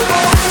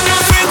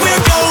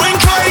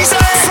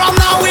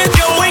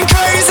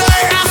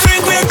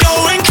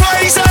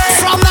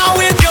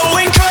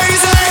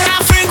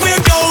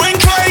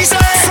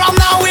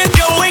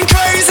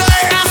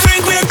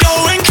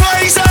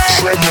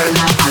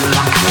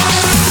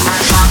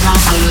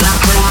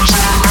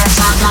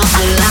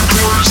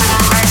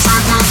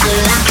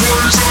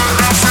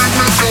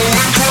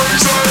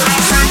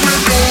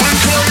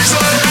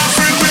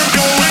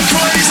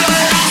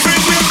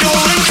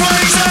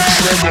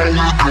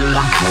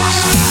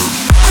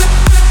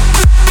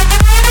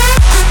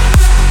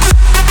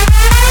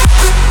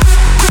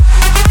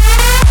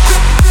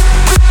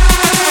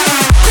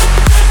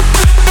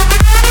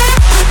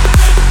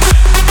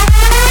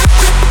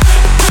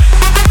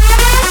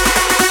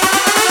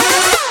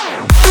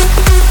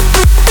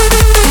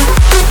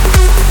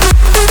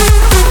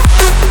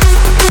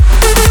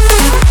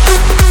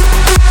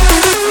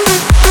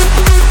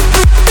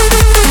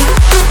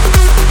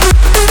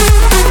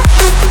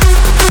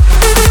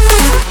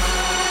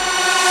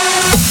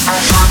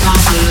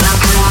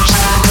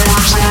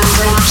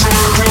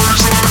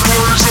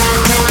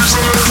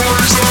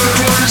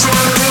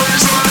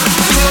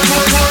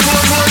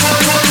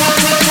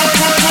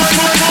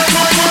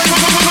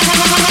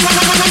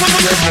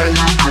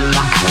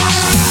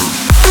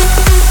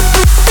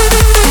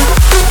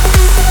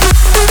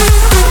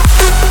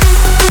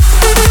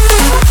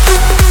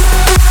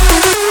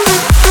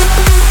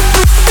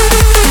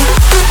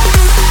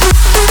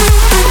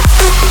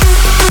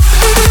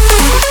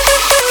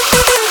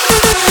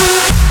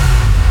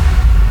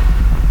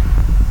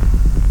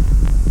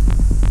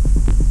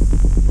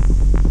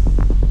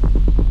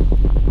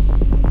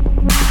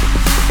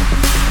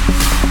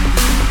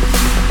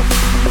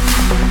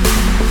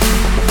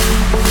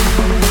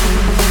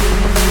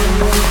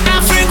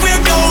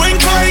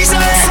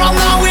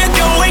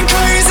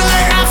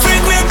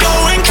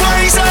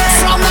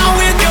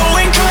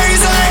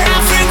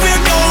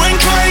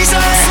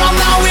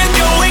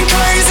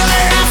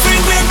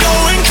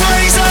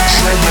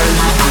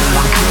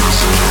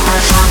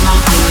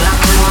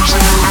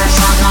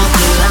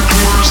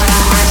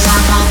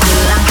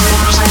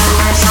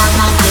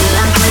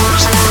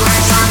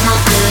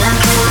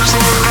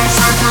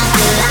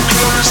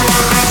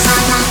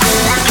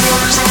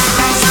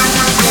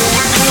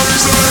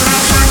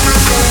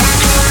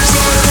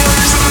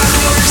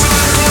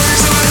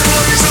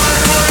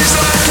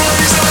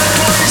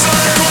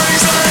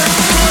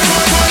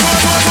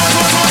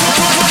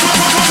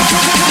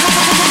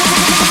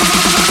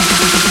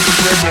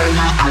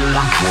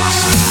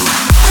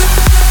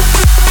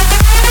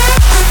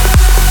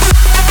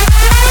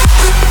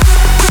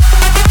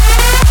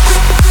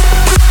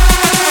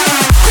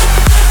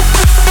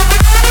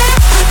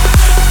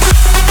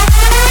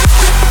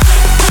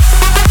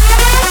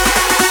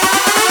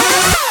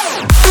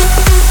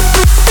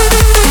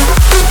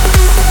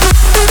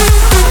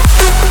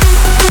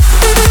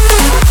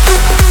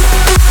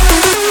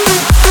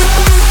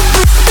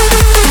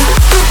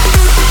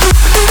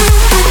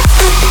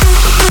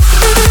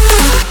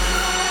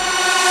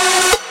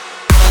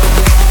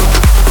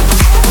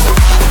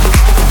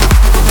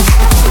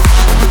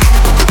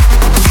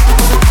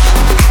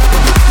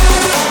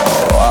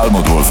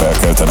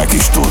 Felkeltenek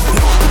is tud.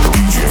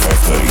 DJ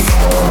Factory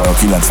a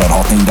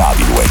 96.4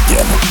 Rádió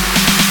 1-en.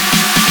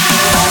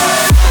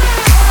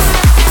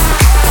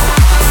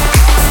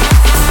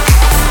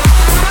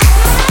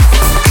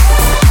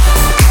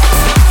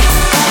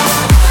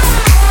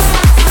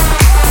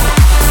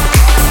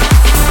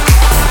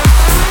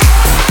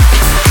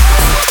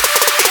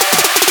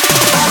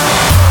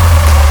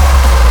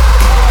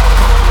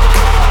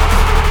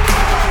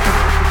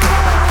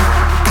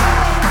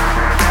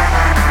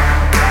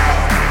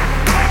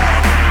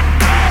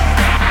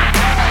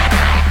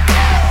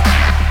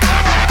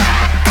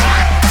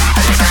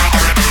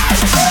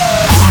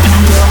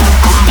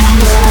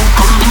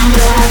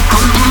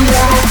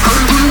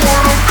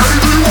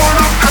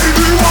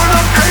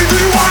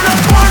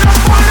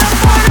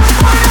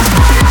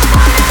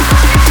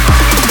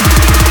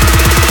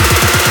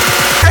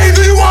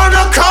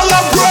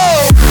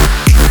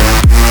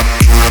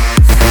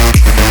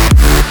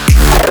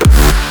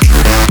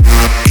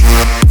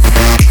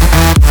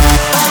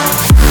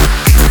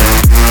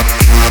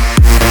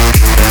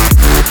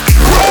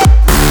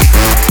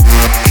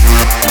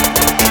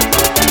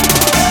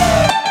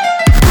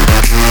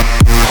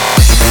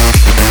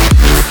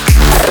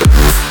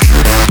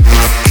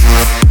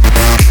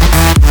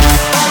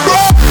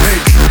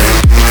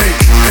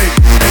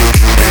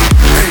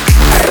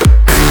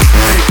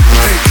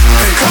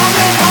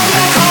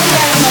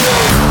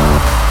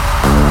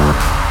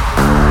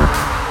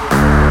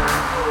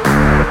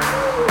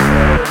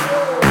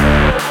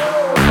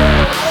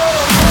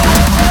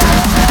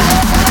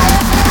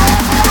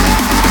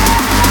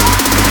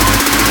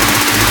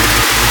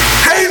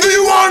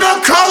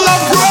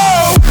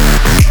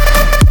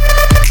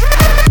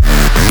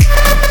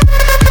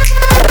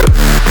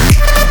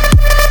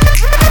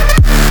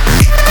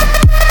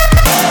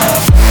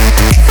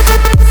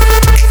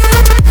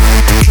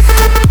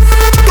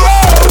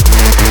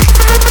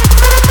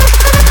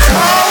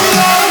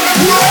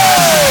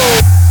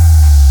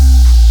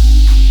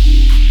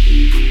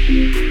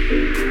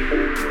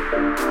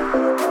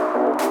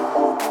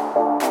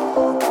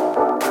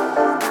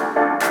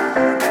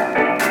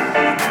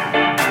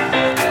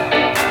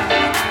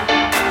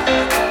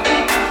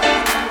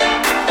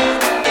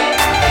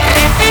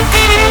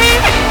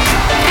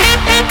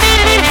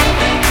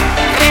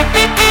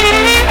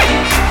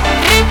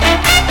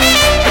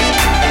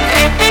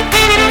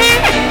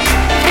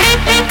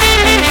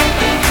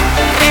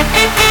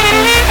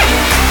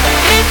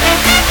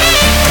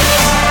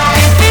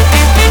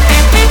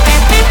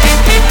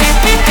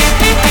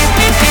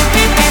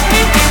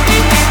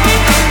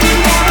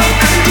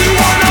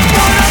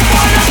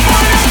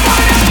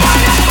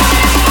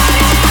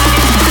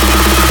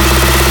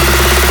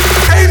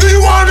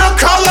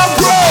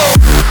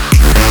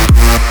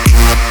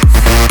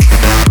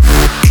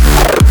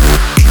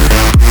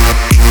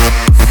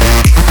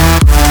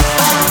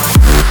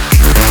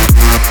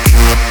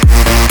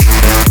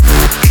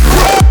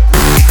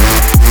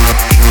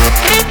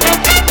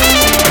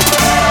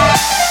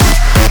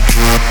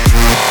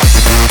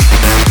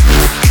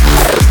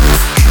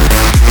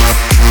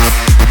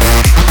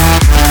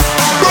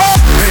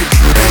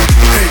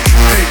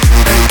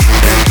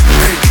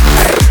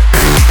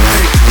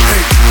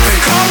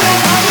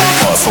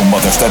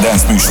 este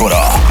dance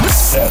műsora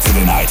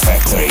Saturday Night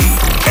Factory.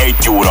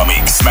 1 óra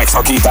mix,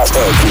 megszakítás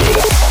nélkül.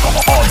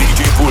 A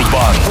DJ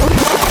pultban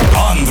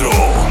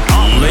Andro.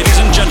 Ladies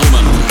and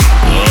gentlemen,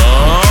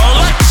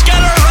 let's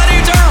get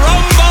ready to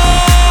rumble!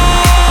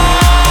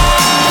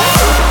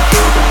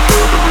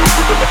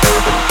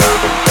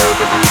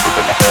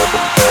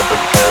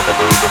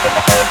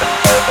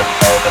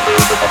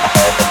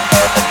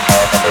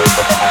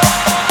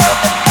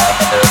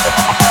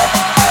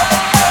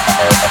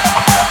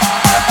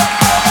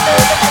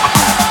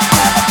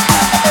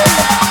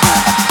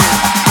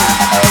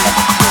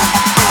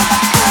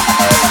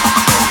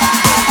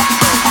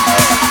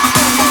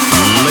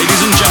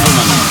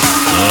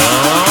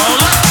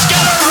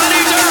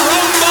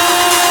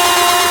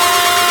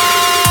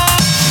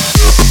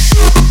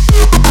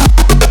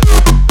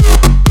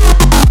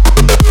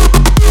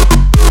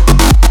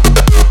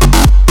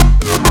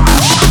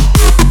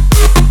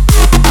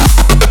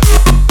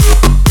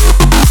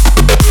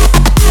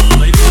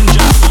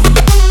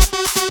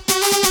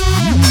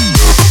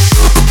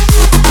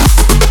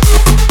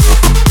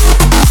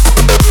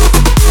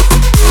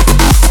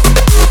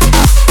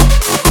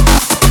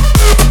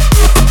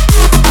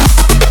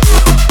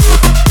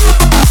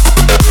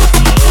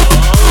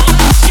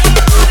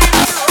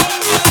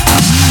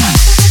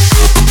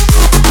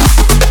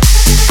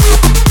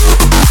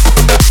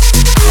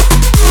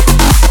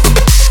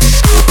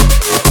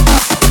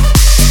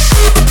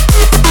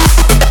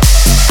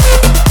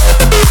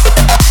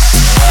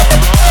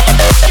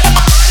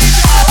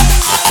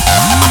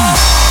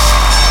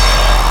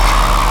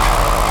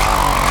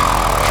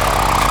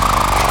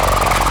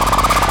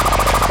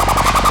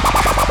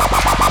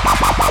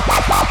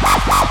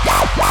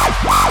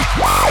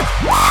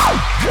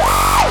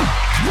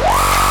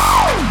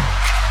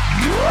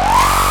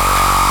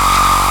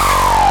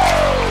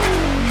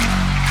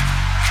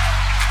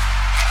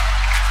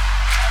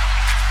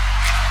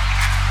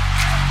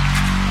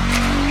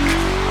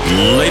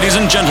 Ladies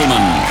and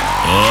gentlemen,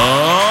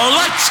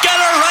 let's get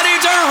ready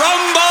to rumble!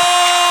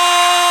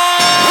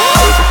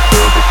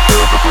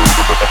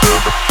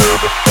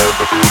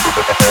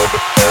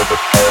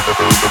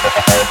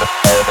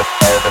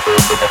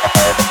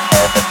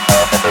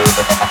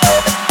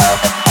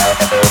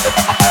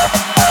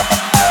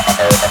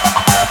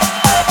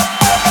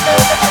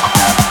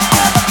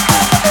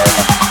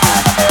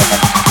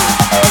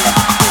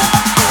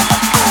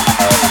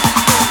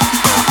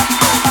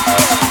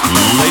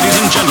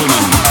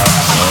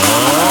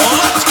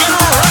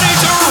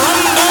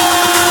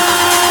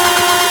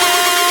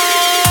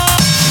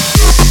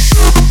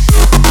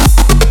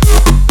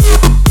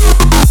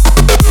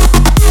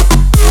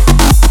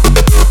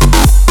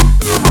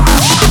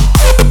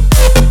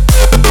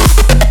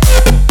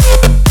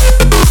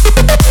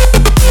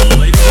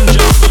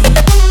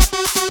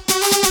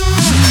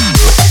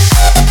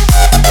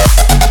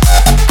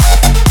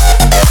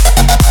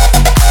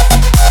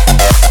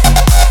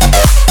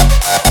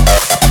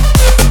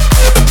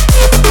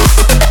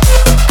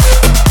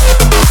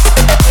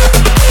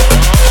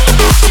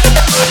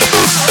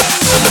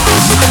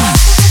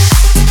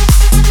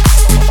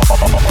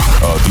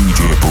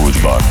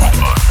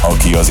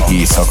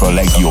 Éjszaka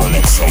legjobb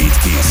mixeit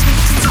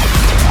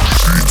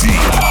készíti.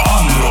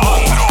 Andro.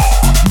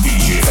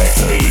 DJ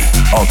Factory.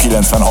 A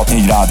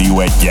 96.4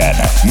 Rádió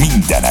 1-en.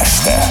 Minden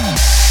este.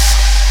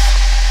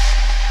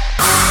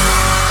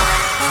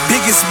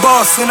 Biggest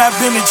boss and I've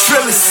been a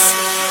trillist.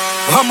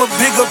 I'm a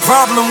bigger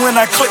problem when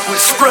I click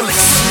with Skrillex.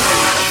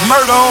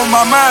 Murder on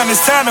my mind,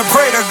 it's time to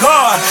pray to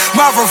God.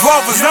 My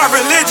revolver's not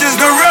religious,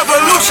 the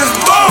revolution's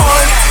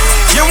born.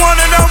 You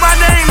wanna know my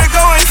name, then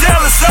go and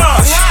tell us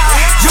us.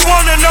 You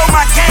wanna know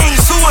my gang,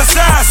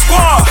 Suicide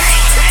Squad.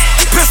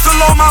 Pistol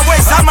on my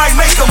waist, I might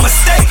make a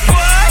mistake.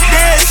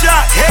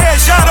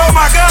 Headshot, oh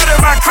my God,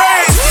 am I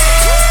crazy?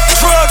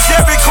 Drugs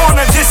every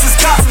corner, this is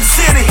Gotham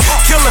City.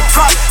 Killer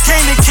Croc,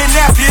 came to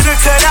kidnap you to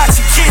cut out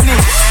your kidney.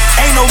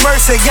 Ain't no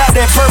mercy, got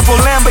that purple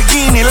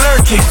Lamborghini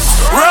lurking.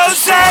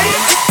 Rose,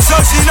 so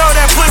she know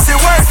that pussy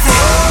worth it.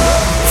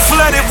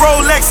 Flooded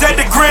Rolex at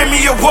the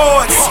Grammy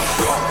Awards.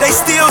 They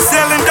still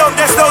selling dope,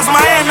 that's those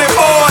Miami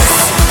boys.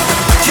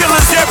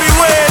 Killers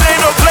everywhere, it ain't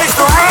no place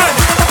to run.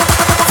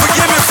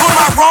 Forgive me for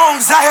my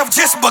wrongs, I have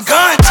just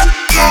begun.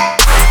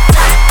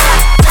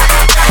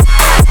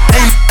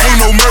 Ain't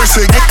no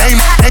mercy,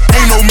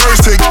 ain't no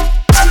mercy.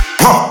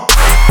 Huh.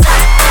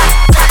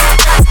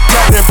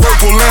 Got that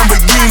purple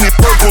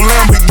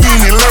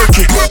Lamborghini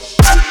lurking.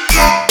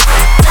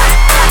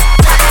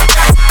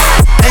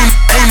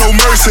 Ain't no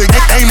mercy,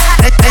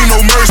 ain't no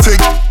mercy.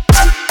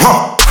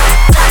 Huh.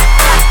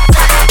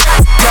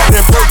 Got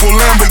that purple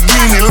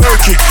Lamborghini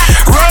lurking.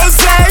 Rose,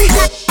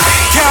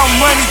 count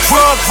money,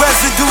 drug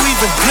residue,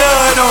 even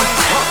blood on it.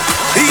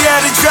 He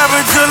had it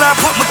driving till I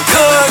put my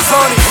cuds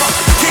on it.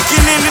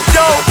 Kicking in the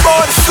door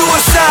for the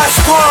Suicide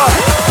Squad.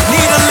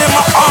 Needle in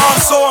my arm,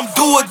 so I'm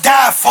do or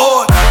die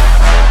for it.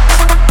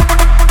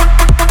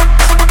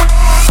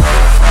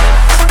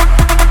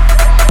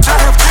 I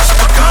have just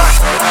begun.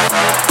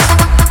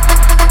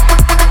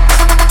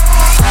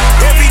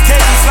 Every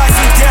day is life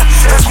and death,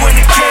 that's when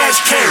the cash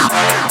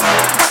came.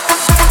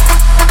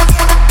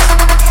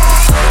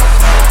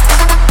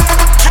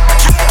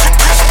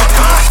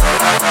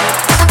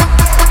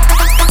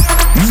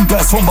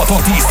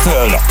 attól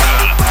 10-től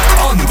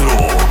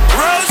Andro.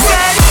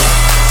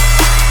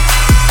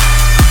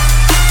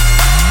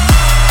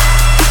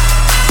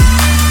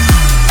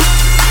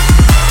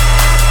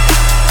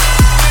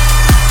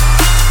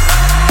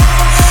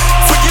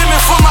 Forgive me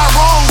for my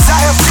wrongs, I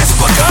have just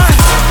begun.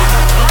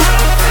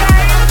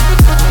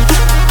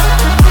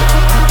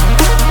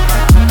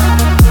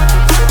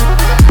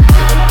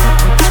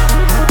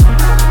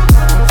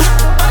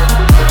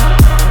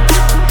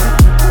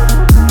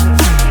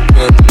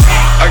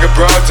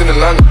 Broads in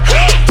Atlanta,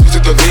 used to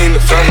the lean, the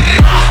family.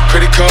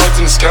 Credit cards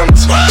and the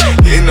scammers,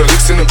 hitting the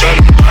licks in the van.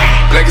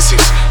 Legacies,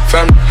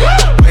 family,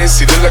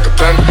 ANC look like a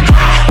panda.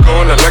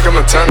 Going out like a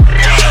Montana,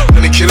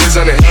 honey killers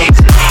on the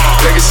helmets.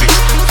 Legacies,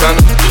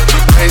 family,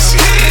 ANC,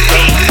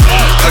 family.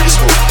 Huggy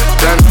smoke,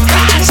 Danny,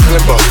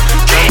 selling ball,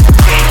 candy.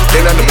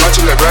 They not the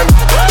macho like Randy,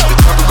 the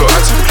top will go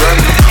out to the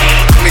granny.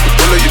 Nigga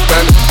pull up your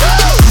bandit,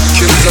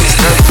 killers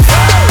understand.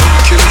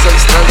 Killers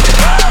understand,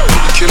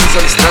 killers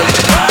understand,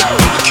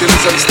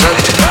 killers understand,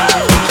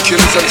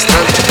 killers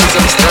understand, killers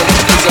understand,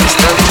 killers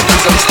understand,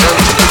 killers understand,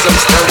 killers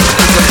understand,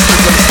 killers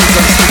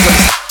understand.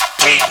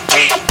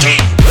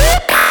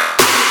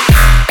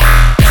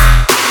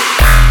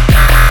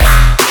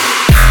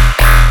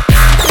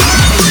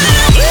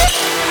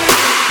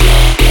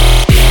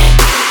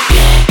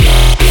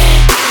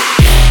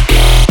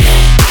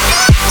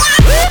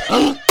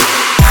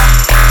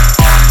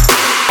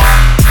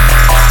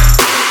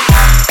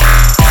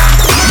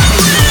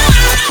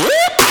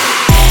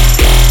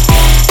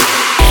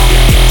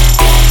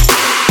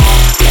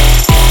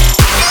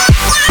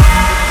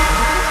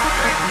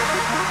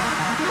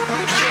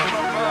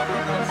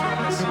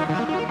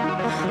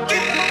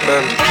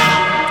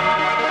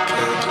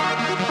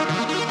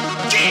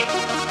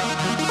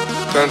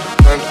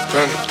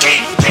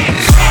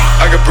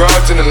 I got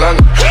broads in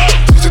Atlanta,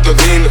 used to the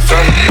lean, the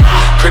family.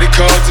 Credit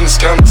cards and the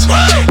scammers,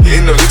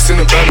 hitting the licks in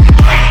the van.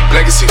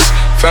 Legacies,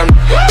 family,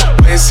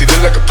 ANC look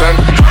like a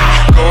panda.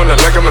 Going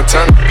out like a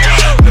Montana,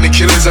 honey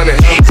killers on the